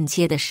发链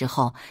接的时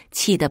候，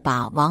气得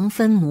把王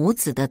芬母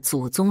子的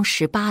祖宗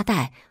18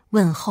代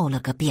问候了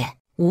个遍。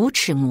无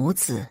耻母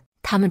子，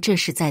他们这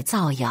是在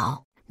造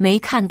谣。没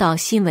看到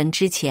新闻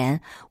之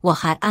前，我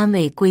还安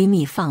慰闺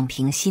蜜放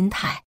平心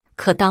态，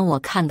可当我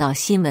看到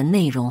新闻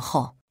内容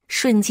后，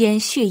瞬间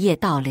血液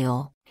倒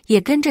流，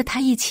也跟着她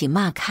一起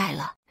骂开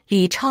了。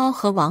李超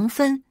和王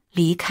芬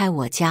离开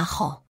我家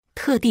后，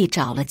特地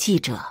找了记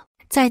者，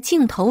在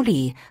镜头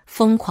里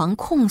疯狂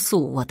控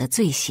诉我的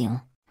罪行，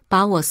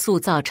把我塑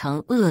造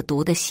成恶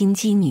毒的心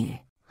机女，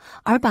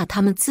而把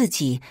他们自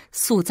己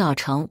塑造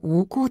成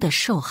无辜的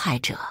受害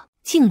者。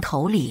镜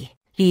头里，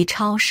李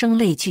超声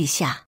泪俱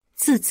下，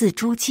字字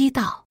珠玑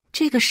道：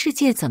这个世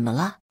界怎么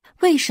了？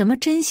为什么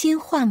真心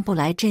换不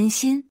来真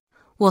心？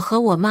我和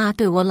我妈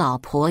对我老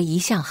婆一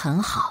向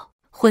很好，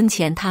婚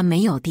前她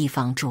没有地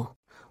方住，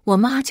我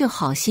妈就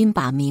好心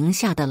把名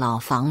下的老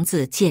房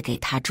子借给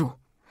她住。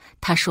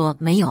她说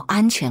没有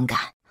安全感，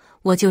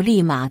我就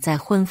立马在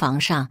婚房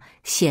上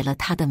写了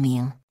她的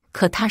名。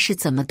可她是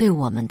怎么对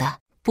我们的？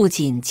不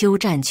仅鸠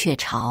占鹊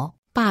巢，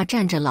霸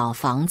占着老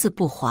房子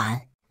不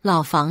还，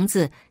老房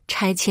子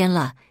拆迁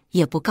了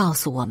也不告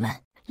诉我们，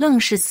愣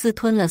是私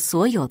吞了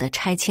所有的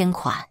拆迁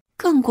款。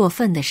更过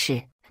分的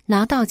是，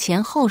拿到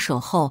钱后手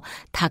后，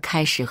他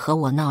开始和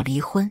我闹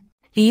离婚，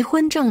离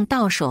婚证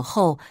到手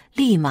后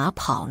立马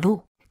跑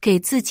路，给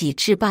自己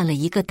置办了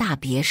一个大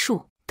别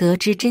墅。得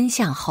知真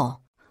相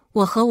后，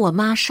我和我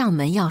妈上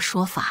门要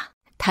说法，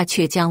他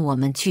却将我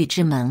们拒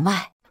之门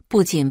外，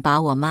不仅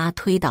把我妈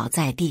推倒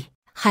在地，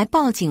还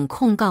报警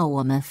控告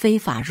我们非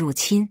法入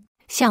侵，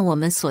向我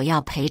们索要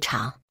赔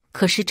偿。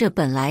可是这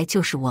本来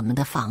就是我们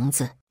的房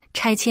子，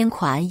拆迁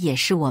款也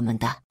是我们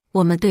的，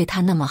我们对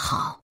他那么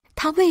好，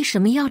他为什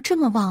么要这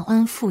么忘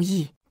恩负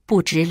义？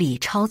不止李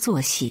超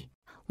做戏，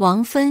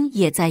王芬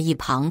也在一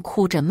旁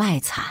哭着卖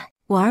惨。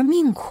我儿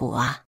命苦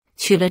啊，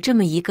娶了这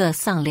么一个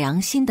丧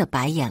良心的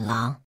白眼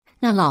狼。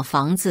那老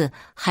房子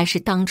还是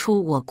当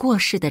初我过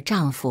世的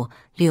丈夫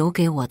留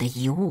给我的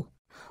遗物，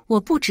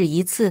我不止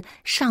一次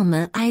上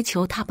门哀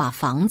求他把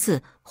房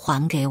子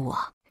还给我，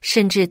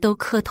甚至都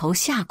磕头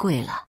下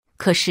跪了，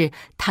可是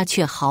他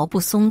却毫不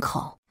松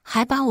口，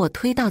还把我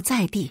推倒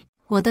在地，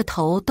我的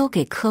头都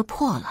给磕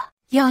破了，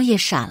腰也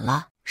闪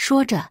了。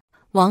说着，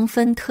王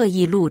芬特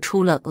意露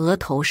出了额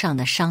头上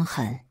的伤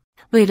痕，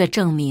为了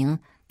证明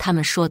他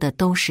们说的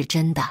都是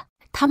真的，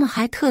他们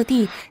还特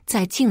地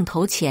在镜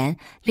头前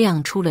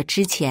亮出了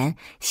之前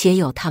写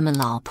有他们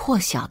老破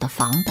小的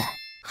房本，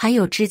还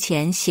有之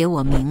前写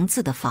我名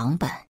字的房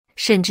本，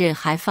甚至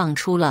还放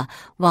出了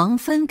王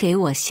芬给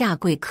我下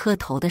跪磕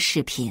头的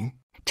视频。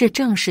这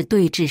正是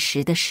对峙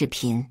时的视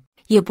频，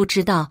也不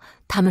知道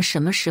他们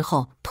什么时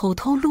候偷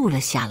偷录了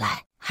下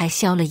来，还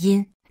消了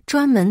音，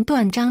专门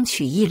断章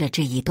取义了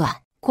这一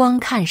段。光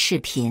看视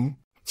频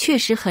确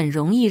实很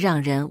容易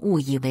让人误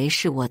以为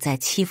是我在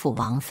欺负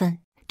王芬。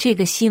这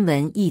个新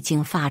闻一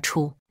经发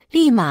出，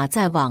立马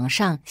在网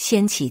上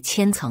掀起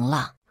千层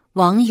浪，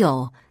网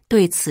友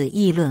对此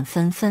议论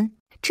纷纷。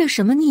这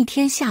什么逆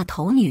天下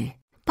头女，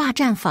霸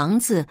占房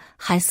子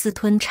还私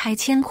吞拆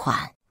迁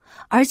款，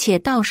而且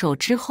到手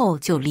之后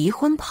就离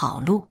婚跑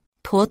路，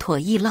妥妥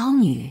一捞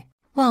女，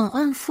忘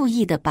恩负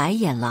义的白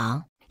眼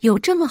狼。有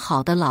这么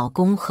好的老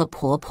公和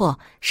婆婆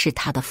是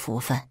她的福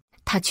分，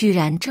她居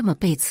然这么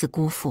被此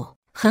辜负，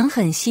狠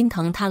狠心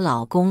疼她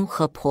老公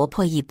和婆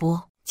婆一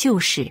波。就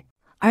是，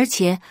而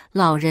且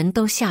老人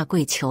都下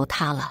跪求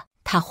她了，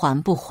她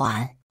还不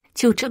还？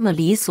就这么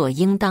理所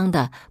应当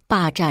的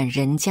霸占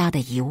人家的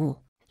遗物，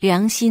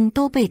良心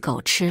都被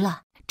狗吃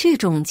了。这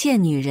种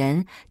贱女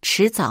人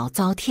迟早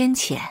遭天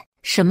谴。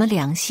什么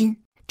良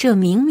心？这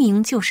明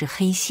明就是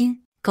黑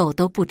心，狗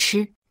都不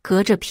吃。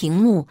隔着屏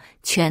幕，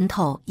拳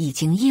头已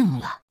经硬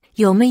了。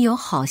有没有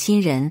好心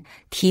人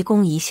提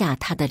供一下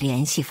他的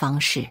联系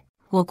方式？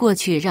我过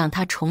去让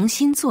他重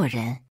新做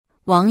人。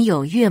网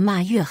友越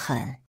骂越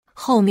狠，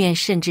后面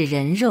甚至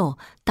人肉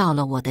到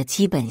了我的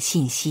基本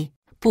信息，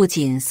不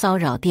仅骚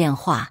扰电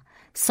话、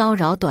骚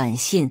扰短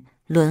信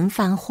轮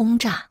番轰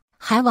炸，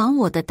还往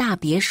我的大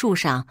别墅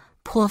上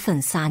泼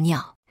粪撒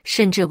尿，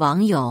甚至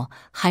网友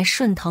还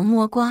顺藤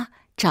摸瓜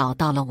找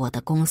到了我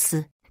的公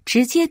司，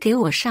直接给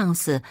我上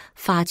司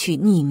发去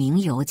匿名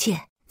邮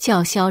件，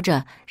叫嚣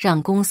着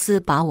让公司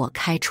把我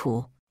开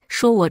除，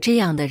说我这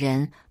样的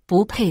人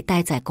不配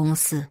待在公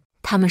司。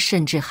他们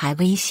甚至还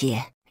威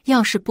胁，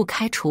要是不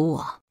开除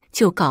我，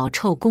就搞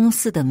臭公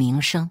司的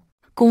名声。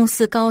公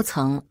司高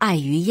层碍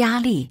于压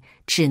力，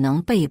只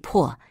能被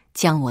迫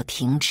将我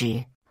停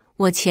职。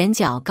我前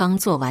脚刚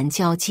做完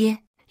交接，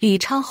李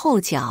超后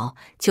脚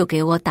就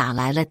给我打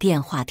来了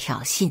电话挑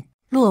衅：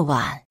洛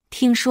婉，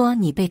听说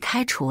你被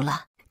开除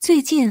了，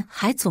最近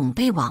还总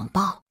被网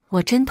暴，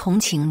我真同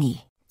情你。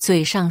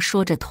嘴上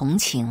说着同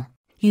情，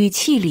语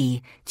气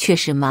里却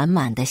是满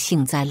满的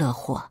幸灾乐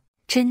祸。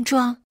真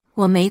装，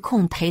我没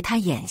空陪他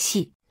演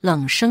戏，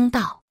冷声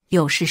道：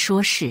有事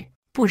说事，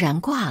不然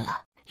挂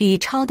了。李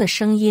超的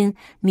声音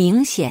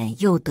明显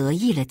又得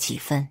意了几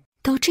分。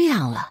都这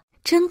样了，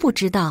真不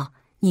知道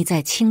你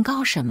在清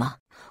高什么。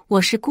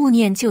我是顾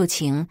念旧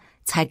情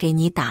才给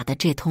你打的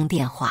这通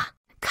电话，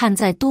看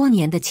在多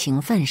年的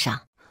情分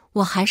上，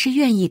我还是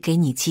愿意给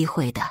你机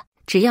会的。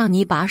只要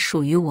你把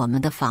属于我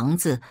们的房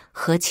子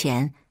和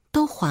钱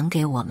都还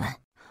给我们，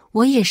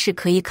我也是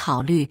可以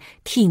考虑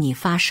替你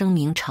发声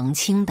明澄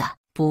清的。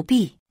不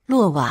必，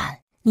洛婉，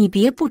你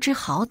别不知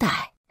好歹，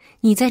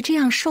你再这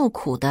样受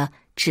苦的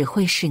只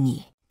会是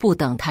你。不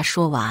等他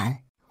说完，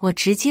我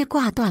直接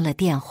挂断了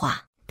电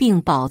话，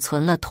并保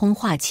存了通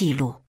话记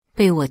录。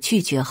被我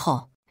拒绝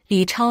后，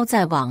李超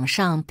在网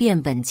上变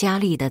本加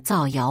厉地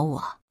造谣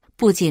我，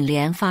不仅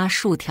连发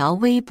数条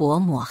微博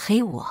抹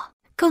黑我，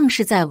更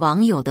是在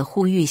网友的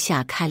呼吁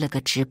下开了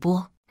个直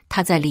播。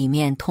他在里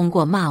面通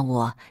过骂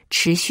我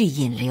持续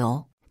引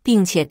流，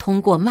并且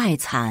通过卖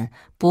惨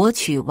博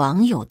取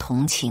网友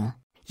同情，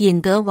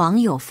引得网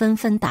友纷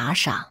纷打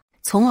赏，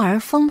从而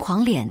疯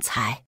狂敛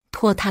财，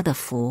托他的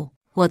福，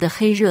我的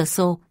黑热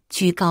搜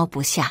居高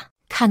不下。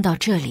看到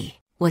这里，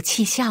我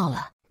气笑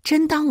了，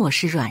真当我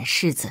是软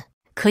柿子，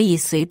可以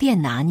随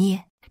便拿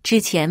捏。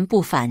之前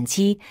不反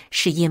击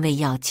是因为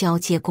要交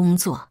接工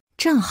作，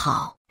正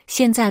好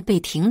现在被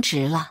停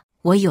职了，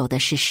我有的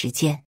是时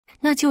间，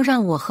那就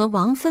让我和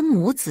王芬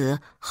母子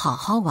好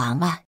好玩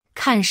玩，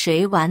看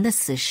谁玩得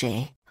死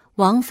谁。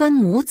王芬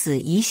母子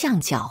一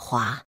向狡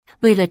猾，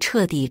为了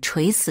彻底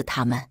锤死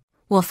他们，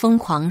我疯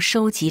狂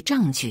收集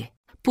证据，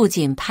不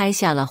仅拍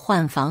下了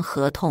换房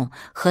合同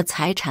和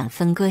财产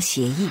分割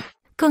协议，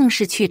更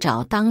是去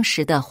找当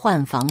时的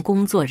换房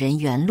工作人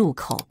员录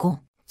口供，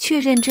确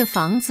认这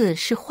房子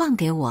是换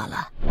给我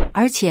了，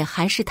而且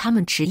还是他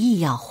们执意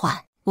要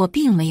换，我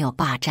并没有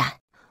霸占。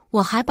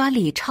我还把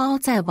李超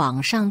在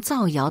网上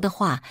造谣的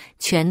话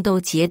全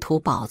都截图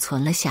保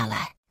存了下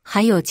来，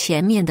还有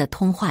前面的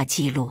通话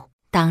记录。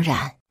当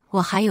然，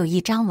我还有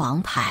一张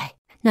王牌，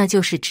那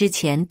就是之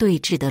前对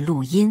峙的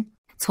录音。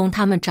从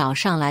他们找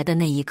上来的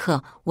那一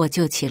刻，我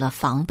就起了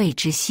防备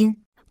之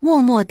心，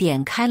默默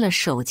点开了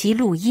手机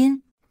录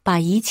音，把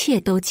一切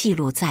都记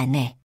录在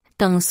内。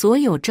等所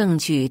有证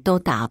据都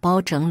打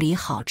包整理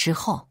好之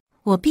后，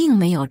我并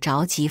没有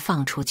着急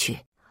放出去，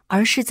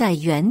而是在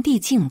原地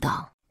静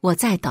等。我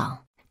在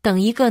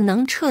等一个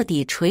能彻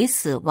底锤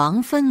死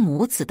王芬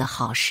母子的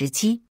好时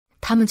机。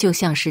他们就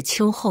像是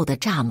秋后的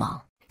蚱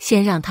蜢，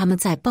先让他们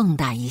再蹦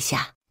跶一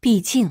下，毕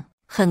竟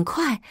很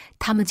快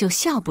他们就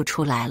笑不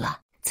出来了。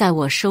在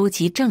我收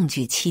集证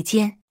据期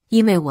间，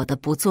因为我的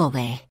不作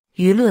为，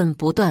舆论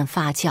不断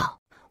发酵。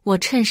我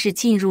趁势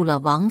进入了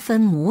王芬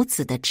母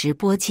子的直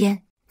播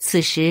间，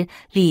此时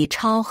李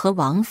超和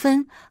王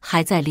芬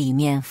还在里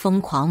面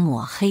疯狂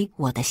抹黑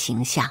我的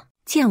形象。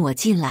见我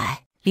进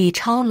来，李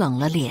超冷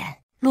了脸：“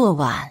洛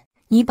婉，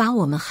你把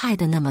我们害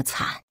得那么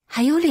惨，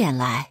还有脸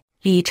来？”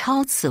李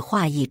超此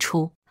话一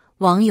出，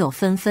网友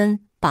纷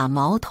纷把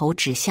矛头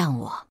指向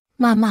我，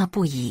谩骂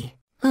不已，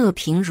恶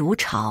评如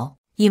潮。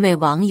因为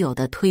网友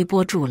的推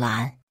波助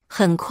澜，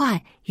很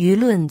快舆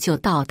论就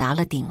到达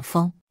了顶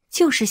峰。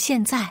就是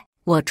现在，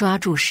我抓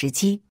住时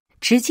机，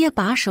直接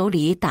把手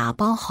里打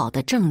包好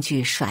的证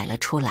据甩了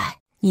出来。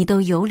你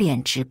都有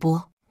脸直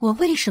播，我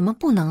为什么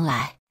不能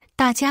来？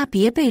大家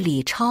别被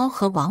李超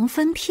和王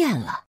芬骗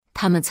了，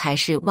他们才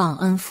是忘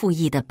恩负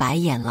义的白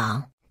眼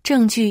狼。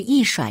证据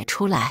一甩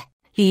出来，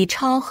李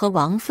超和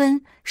王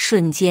芬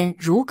瞬间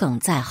如鲠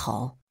在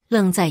喉，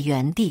愣在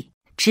原地。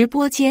直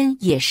播间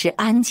也是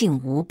安静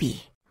无比。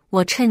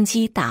我趁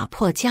机打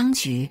破僵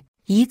局，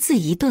一字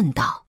一顿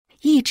道：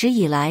一直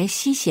以来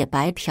吸血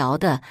白嫖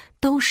的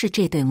都是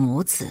这对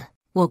母子，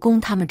我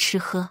供他们吃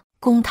喝，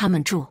供他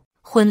们住，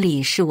婚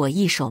礼是我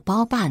一手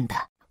包办的，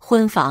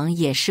婚房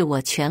也是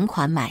我全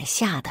款买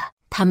下的，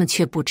他们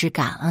却不知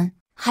感恩，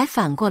还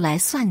反过来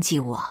算计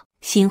我。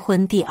新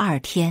婚第2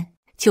天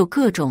就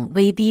各种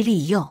威逼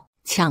利诱，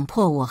强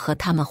迫我和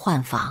他们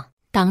换房。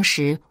当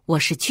时我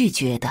是拒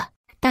绝的，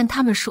但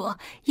他们说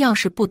要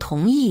是不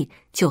同意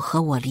就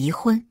和我离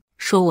婚，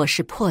说我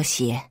是破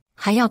鞋，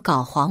还要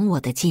搞黄我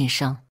的晋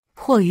升。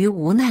迫于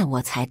无奈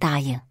我才答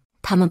应。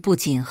他们不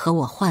仅和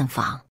我换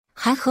房，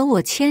还和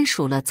我签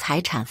署了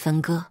财产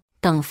分割。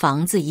等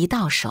房子一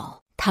到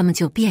手，他们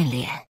就变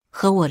脸，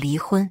和我离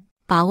婚，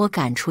把我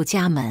赶出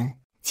家门。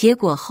结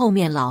果后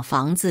面老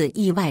房子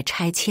意外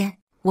拆迁，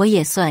我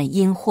也算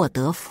因祸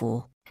得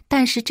福。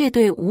但是这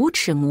对无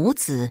耻母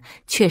子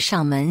却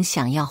上门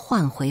想要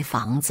换回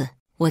房子，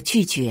我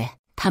拒绝，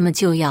他们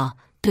就要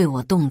对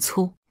我动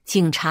粗。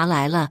警察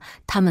来了，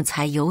他们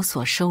才有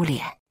所收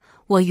敛。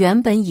我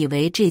原本以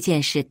为这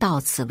件事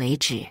到此为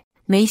止，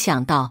没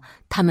想到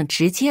他们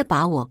直接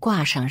把我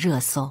挂上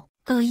热搜，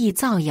恶意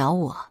造谣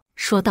我。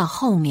说到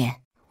后面，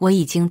我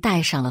已经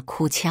带上了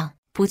哭腔，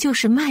不就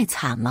是卖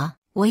惨吗？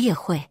我也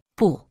会。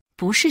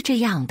不是这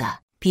样的，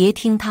别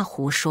听他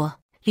胡说。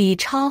李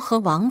超和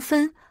王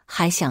芬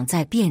还想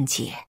再辩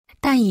解，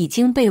但已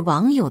经被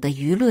网友的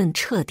舆论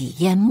彻底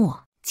淹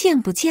没。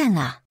见不见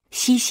啊？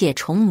吸血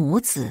虫母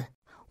子，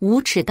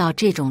无耻到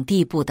这种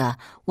地步的，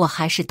我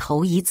还是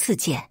头一次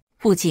见。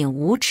不仅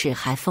无耻，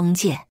还封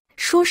建，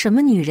说什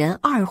么女人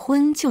2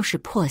婚就是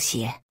破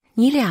鞋。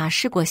你俩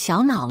是过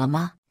小脑了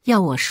吗？要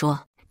我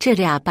说，这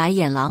俩白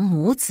眼狼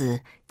母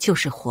子就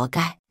是活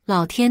该，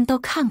老天都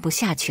看不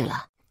下去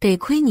了。得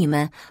亏你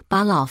们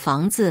把老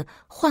房子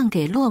换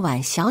给洛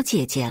婉小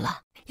姐姐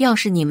了，要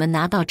是你们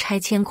拿到拆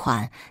迁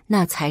款，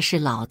那才是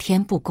老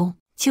天不公。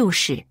就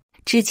是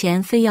之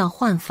前非要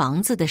换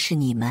房子的是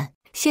你们，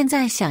现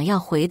在想要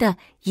回的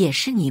也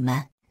是你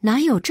们，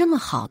哪有这么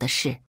好的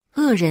事？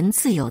恶人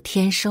自有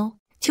天收，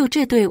就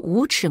这对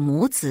无耻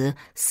母子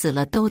死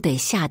了都得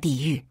下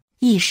地狱。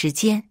一时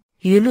间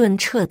舆论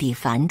彻底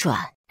反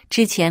转，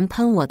之前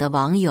喷我的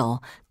网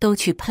友都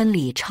去喷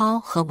李超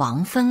和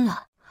王芬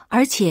了，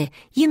而且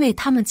因为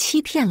他们欺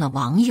骗了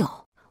网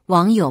友，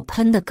网友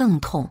喷得更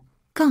痛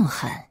更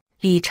狠。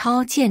李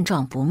超见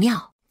状不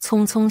妙，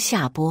匆匆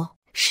下播，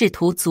试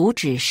图阻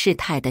止事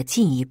态的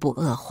进一步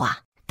恶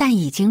化，但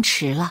已经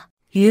迟了。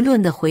舆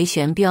论的回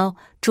旋镖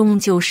终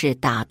究是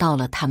打到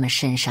了他们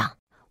身上，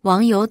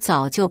网友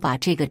早就把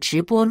这个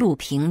直播录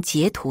屏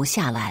截图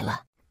下来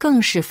了，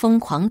更是疯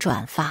狂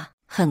转发。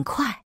很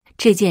快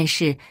这件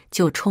事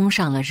就冲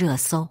上了热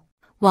搜，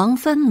王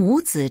芬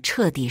母子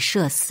彻底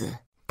社死，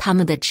他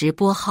们的直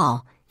播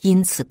号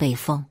因此被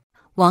封。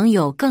网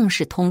友更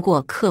是通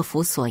过客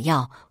服索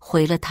要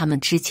回了他们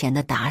之前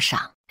的打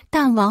赏，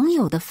但网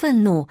友的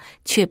愤怒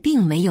却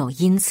并没有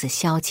因此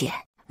消减。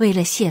为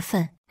了泄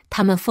愤，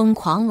他们疯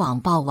狂网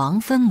暴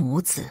王芬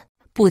母子，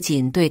不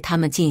仅对他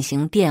们进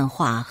行电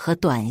话和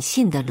短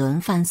信的轮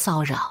番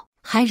骚扰，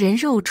还人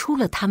肉出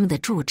了他们的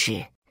住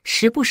址，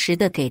时不时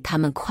的给他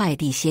们快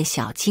递些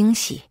小惊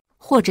喜，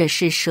或者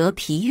是蛇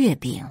皮月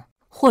饼，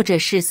或者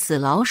是死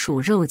老鼠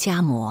肉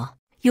夹馍，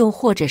又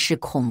或者是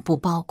恐怖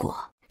包裹，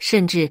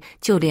甚至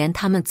就连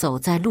他们走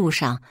在路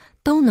上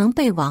都能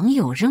被网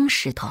友扔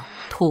石头、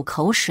吐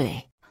口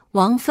水。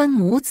王芬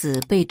母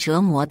子被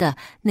折磨的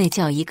那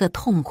叫一个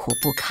痛苦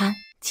不堪，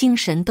精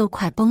神都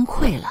快崩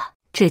溃了。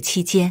这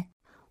期间，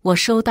我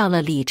收到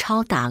了李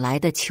超打来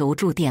的求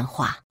助电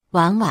话：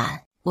婉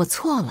婉，我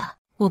错了，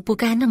我不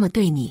该那么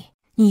对你，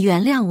你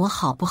原谅我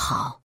好不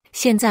好？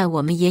现在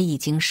我们也已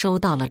经收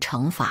到了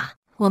惩罚，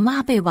我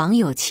妈被网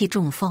友气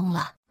中风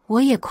了，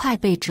我也快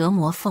被折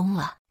磨疯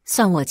了，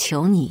算我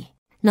求你，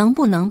能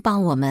不能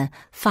帮我们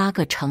发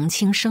个澄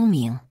清声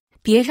明，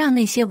别让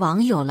那些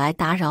网友来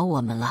打扰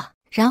我们了，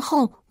然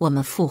后我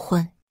们复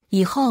婚，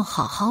以后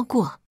好好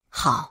过，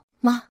好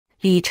吗？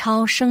李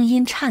超声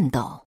音颤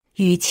抖，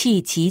语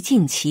气极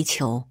尽祈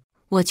求，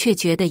我却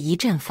觉得一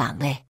阵反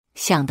胃，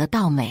想得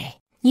到美，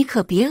你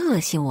可别恶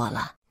心我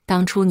了。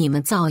当初你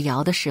们造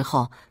谣的时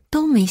候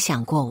都没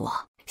想过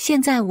我，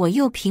现在我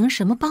又凭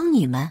什么帮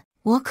你们？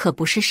我可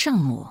不是圣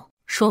母。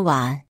说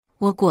完，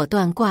我果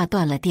断挂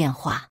断了电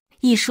话。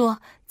一说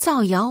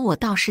造谣，我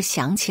倒是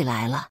想起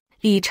来了，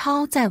李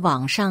超在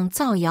网上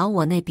造谣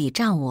我那笔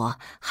账我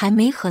还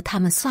没和他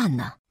们算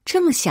呢。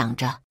这么想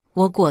着，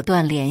我果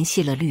断联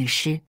系了律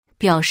师，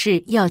表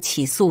示要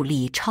起诉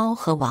李超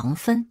和王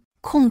芬，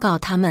控告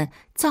他们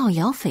造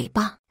谣诽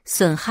谤，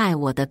损害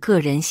我的个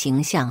人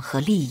形象和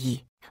利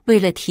益。为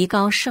了提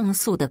高胜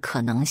诉的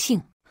可能性，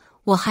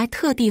我还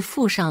特地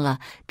附上了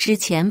之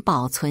前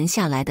保存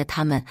下来的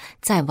他们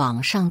在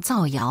网上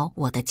造谣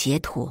我的截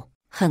图。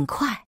很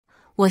快，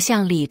我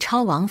向李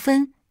超、王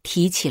芬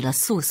提起了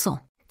诉讼，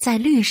在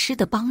律师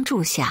的帮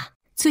助下，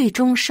最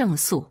终胜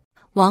诉。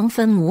王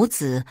芬母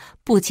子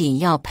不仅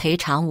要赔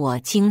偿我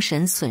精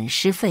神损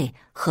失费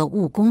和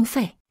误工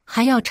费，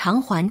还要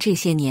偿还这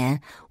些年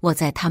我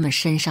在他们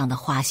身上的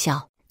花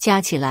销，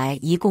加起来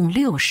一共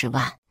60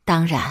万。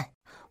当然，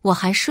我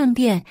还顺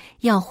便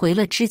要回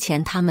了之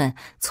前他们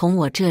从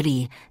我这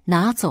里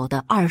拿走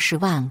的20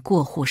万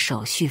过户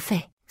手续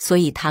费，所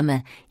以他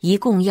们一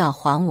共要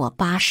还我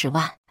80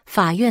万。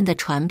法院的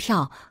传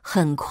票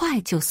很快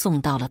就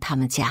送到了他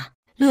们家，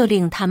勒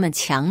令他们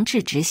强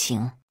制执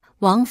行。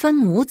王芬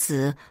母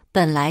子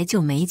本来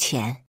就没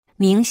钱，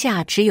名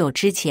下只有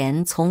之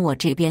前从我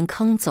这边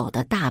坑走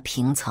的大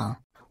平层，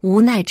无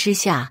奈之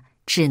下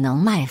只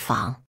能卖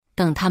房。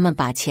等他们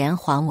把钱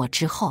还我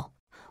之后，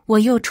我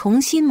又重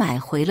新买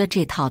回了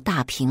这套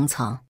大平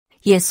层，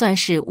也算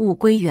是物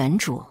归原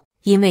主。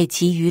因为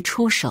急于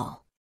出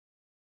手，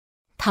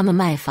他们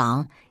卖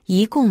房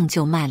一共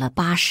就卖了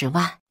80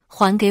万，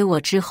还给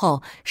我之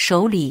后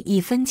手里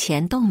1分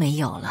钱都没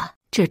有了。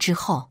这之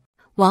后，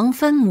王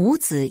芬母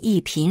子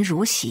一贫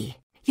如洗，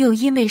又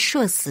因为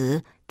社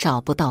死找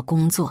不到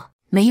工作，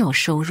没有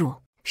收入，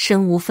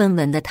身无分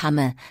文的他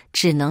们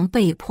只能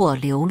被迫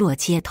流落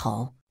街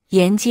头，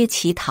沿街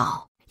乞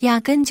讨，压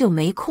根就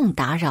没空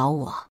打扰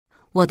我。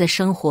我的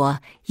生活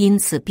因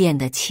此变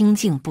得清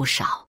静不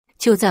少。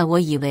就在我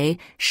以为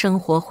生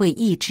活会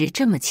一直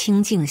这么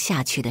清静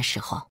下去的时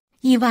候，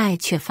意外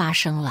却发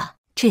生了。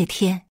这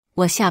天，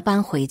我下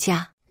班回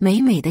家，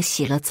美美的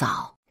洗了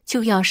澡，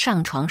就要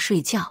上床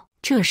睡觉。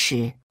这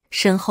时，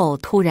身后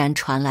突然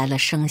传来了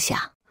声响，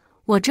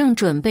我正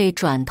准备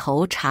转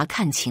头查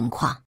看情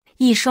况，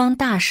一双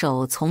大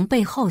手从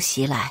背后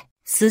袭来，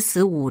死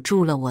死捂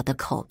住了我的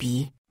口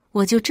鼻。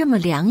我就这么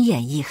两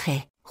眼一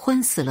黑，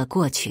昏死了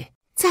过去。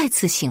再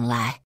次醒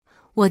来，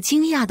我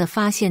惊讶地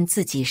发现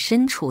自己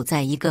身处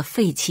在一个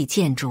废弃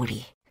建筑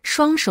里，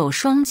双手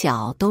双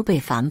脚都被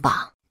反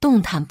绑，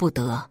动弹不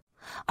得。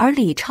而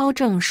李超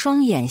正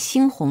双眼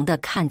猩红地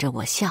看着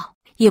我笑，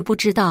也不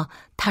知道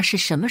他是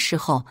什么时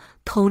候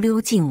偷溜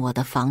进我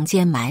的房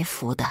间埋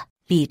伏的。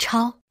李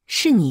超，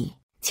是你？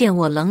见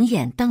我冷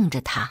眼瞪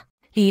着他，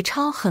李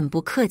超很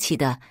不客气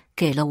地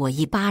给了我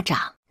一巴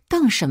掌。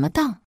瞪什么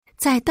瞪？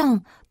再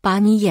瞪，把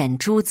你眼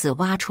珠子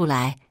挖出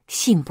来，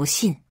信不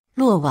信？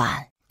落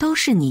晚，都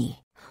是你。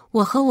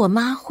我和我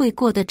妈会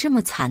过得这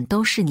么惨，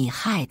都是你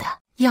害的。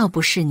要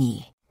不是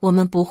你，我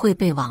们不会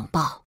被网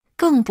暴，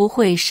更不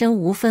会身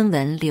无分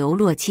文流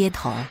落街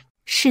头。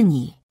是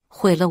你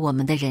毁了我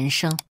们的人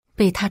生。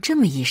被他这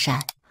么一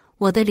扇，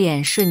我的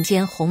脸瞬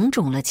间红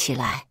肿了起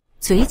来，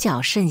嘴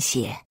角渗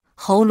血，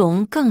喉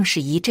咙更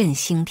是一阵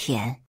腥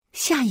甜。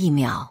下一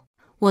秒，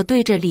我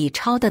对着李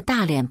超的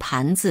大脸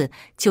盘子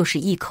就是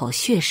一口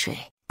血水。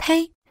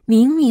呸！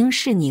明明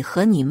是你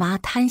和你妈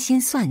贪心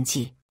算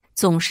计，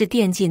总是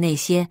惦记那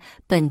些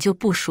本就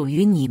不属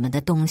于你们的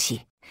东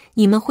西，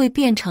你们会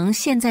变成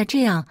现在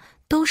这样，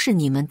都是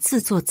你们自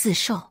作自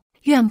受，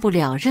怨不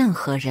了任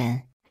何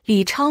人。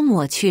李超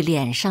抹去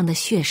脸上的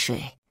血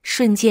水，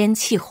瞬间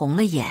气红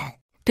了眼，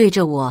对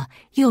着我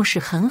又是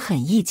狠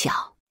狠一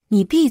脚。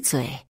你闭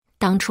嘴！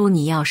当初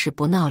你要是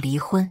不闹离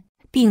婚，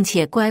并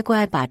且乖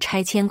乖把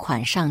拆迁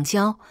款上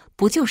交，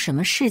不就什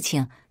么事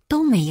情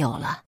都没有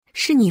了？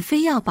是你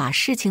非要把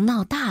事情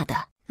闹大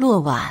的。落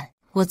晚，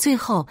我最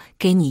后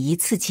给你一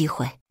次机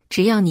会，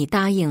只要你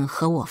答应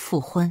和我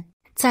复婚，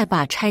再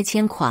把拆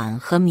迁款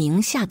和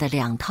名下的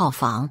2套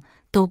房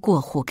都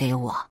过户给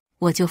我，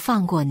我就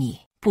放过你。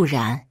不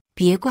然，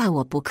别怪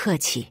我不客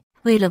气。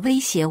为了威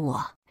胁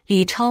我，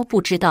李超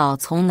不知道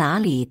从哪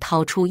里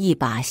掏出一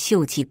把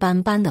锈迹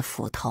斑斑的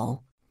斧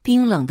头，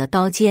冰冷的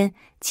刀尖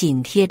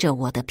紧贴着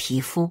我的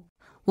皮肤，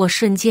我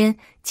瞬间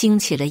惊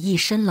起了一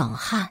身冷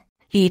汗。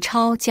李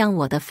超将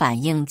我的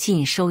反应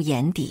尽收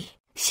眼底，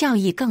笑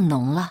意更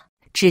浓了。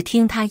只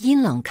听他阴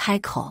冷开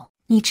口：“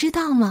你知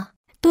道吗？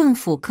钝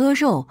斧割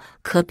肉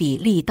可比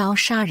利刀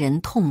杀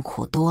人痛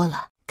苦多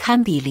了，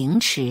堪比凌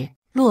迟。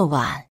落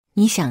晚，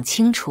你想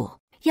清楚，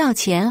要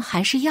钱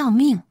还是要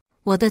命？”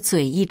我的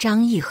嘴一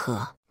张一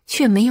合，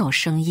却没有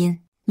声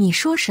音。你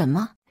说什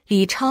么？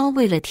李超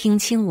为了听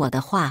清我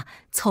的话，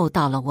凑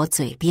到了我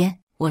嘴边。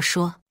我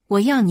说：“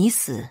我要你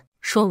死。”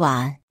说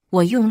完，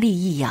我用力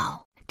一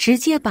咬，直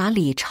接把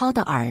李超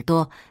的耳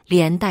朵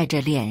连带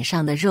着脸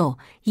上的肉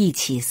一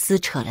起撕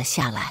扯了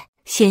下来，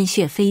鲜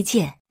血飞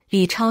溅。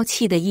李超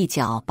气得一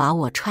脚把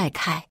我踹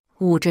开，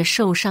捂着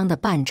受伤的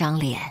半张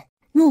脸，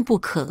怒不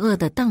可遏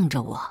地瞪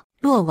着我。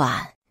洛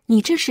婉，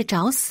你这是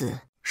找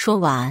死！说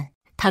完，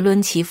他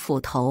抡起斧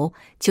头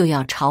就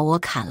要朝我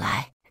砍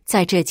来。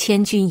在这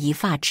千钧一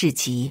发之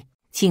际，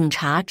警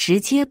察直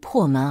接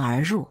破门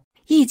而入，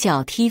一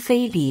脚踢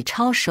飞李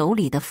超手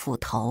里的斧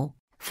头，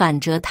反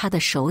折他的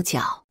手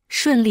脚，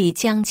顺利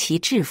将其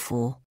制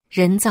服。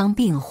人赃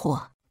并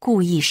获，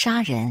故意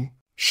杀人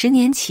，10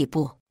年起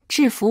步。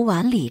制服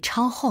完李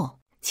超后，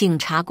警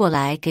察过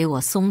来给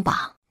我松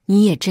绑。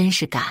你也真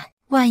是敢，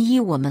万一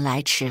我们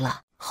来迟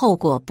了，后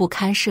果不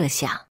堪设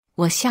想。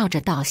我笑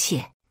着道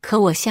谢，可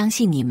我相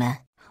信你们，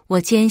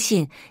我坚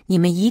信你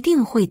们一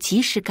定会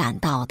及时赶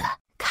到的。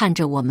看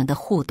着我们的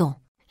互动，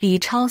李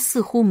超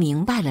似乎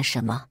明白了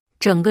什么，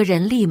整个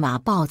人立马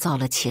暴躁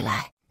了起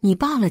来。你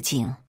报了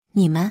警，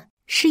你们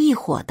是一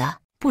伙的，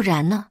不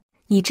然呢？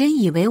你真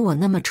以为我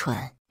那么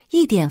蠢，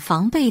一点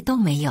防备都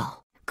没有？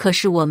可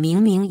是我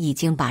明明已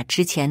经把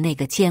之前那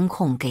个监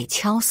控给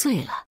敲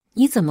碎了，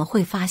你怎么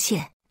会发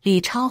现？李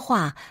超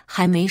话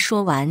还没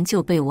说完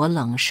就被我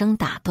冷声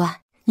打断。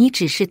你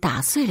只是打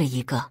碎了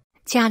一个，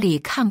家里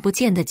看不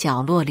见的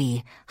角落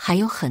里还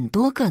有很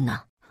多个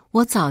呢。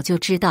我早就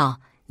知道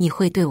你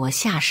会对我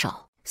下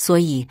手，所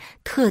以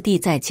特地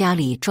在家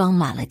里装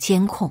满了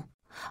监控，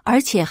而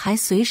且还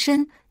随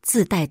身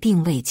自带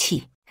定位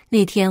器。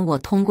那天我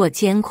通过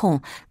监控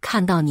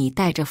看到你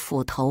带着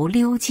斧头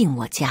溜进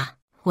我家，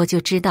我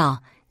就知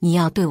道你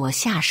要对我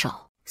下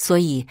手，所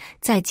以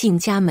在进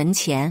家门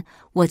前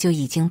我就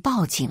已经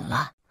报警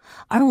了。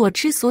而我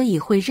之所以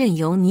会任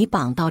由你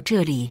绑到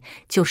这里，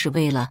就是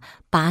为了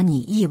把你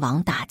一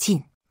网打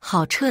尽，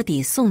好彻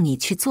底送你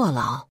去坐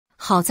牢。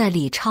好在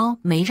李超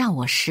没让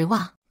我失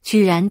望，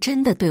居然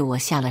真的对我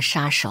下了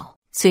杀手。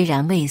虽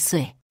然未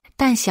遂，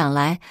但想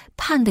来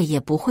判的也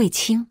不会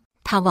轻，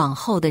他往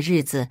后的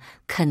日子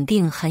肯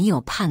定很有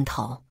盼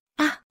头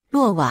啊！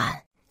洛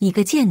婉，你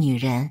个贱女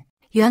人，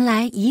原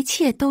来一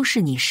切都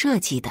是你设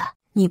计的，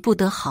你不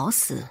得好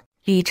死！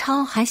李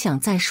超还想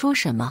再说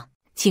什么，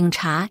警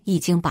察已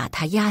经把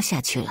他押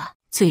下去了。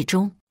最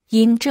终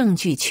因证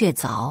据确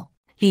凿，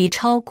李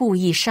超故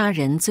意杀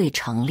人罪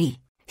成立，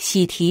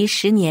喜提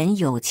10年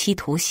有期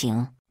徒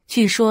刑。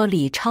据说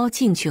李超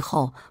进去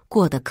后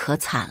过得可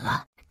惨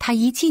了，他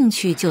一进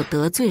去就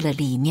得罪了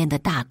里面的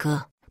大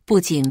哥，不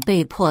仅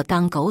被迫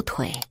当狗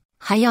腿，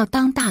还要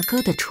当大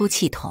哥的出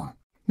气筒，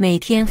每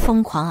天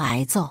疯狂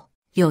挨揍。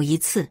有一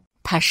次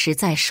他实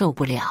在受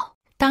不了，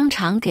当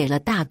场给了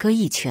大哥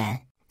一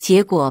拳，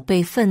结果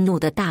被愤怒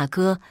的大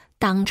哥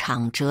当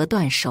场折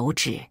断手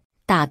指，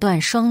打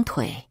断双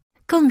腿，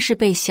更是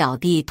被小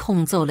弟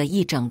痛揍了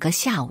一整个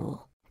下午。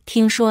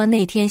听说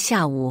那天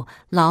下午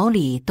牢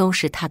里都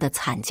是他的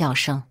惨叫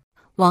声。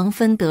王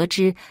芬得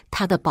知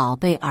他的宝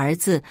贝儿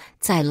子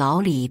在牢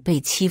里被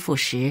欺负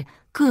时，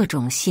各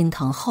种心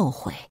疼后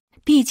悔，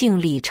毕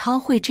竟李超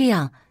会这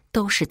样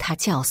都是他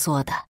教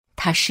唆的。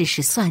他事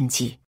事算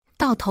计，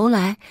到头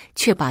来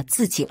却把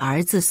自己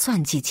儿子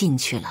算计进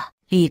去了。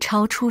李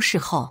超出事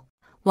后，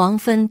王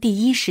芬第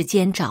一时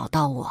间找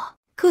到我，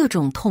各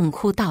种痛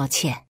哭道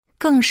歉，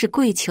更是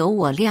跪求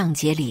我谅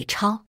解李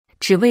超，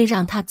只为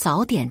让他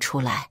早点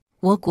出来。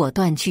我果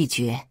断拒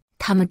绝，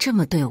他们这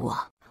么对我，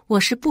我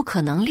是不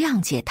可能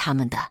谅解他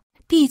们的，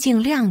毕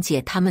竟谅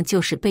解他们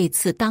就是背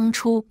刺当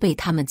初被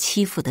他们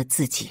欺负的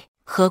自己，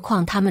何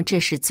况他们这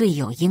是罪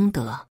有应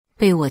得。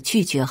被我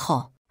拒绝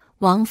后，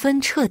王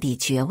芬彻底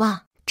绝望，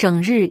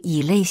整日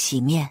以泪洗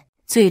面，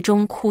最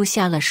终哭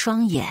瞎了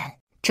双眼，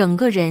整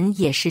个人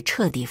也是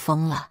彻底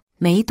疯了。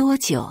没多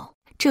久，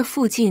这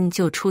附近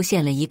就出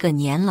现了一个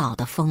年老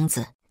的疯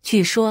子，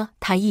据说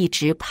他一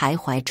直徘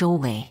徊周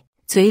围，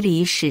嘴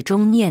里始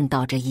终念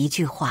叨着一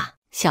句话：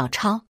小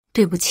超，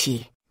对不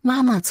起，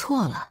妈妈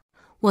错了。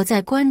我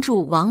在关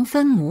注王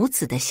芬母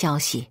子的消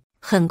息，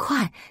很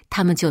快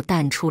他们就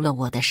淡出了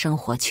我的生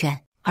活圈，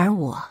而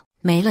我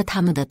没了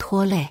他们的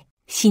拖累，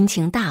心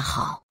情大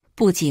好，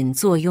不仅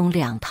坐拥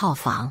2套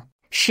房，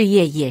事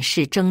业也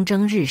是蒸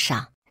蒸日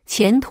上，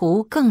前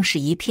途更是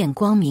一片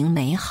光明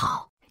美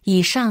好。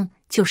以上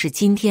就是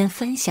今天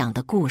分享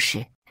的故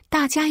事，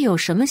大家有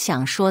什么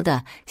想说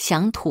的、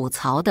想吐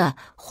槽的，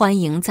欢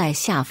迎在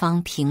下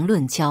方评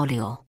论交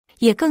流，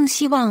也更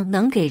希望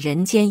能给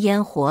人间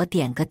烟火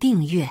点个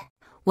订阅，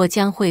我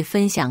将会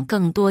分享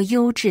更多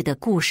优质的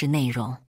故事内容。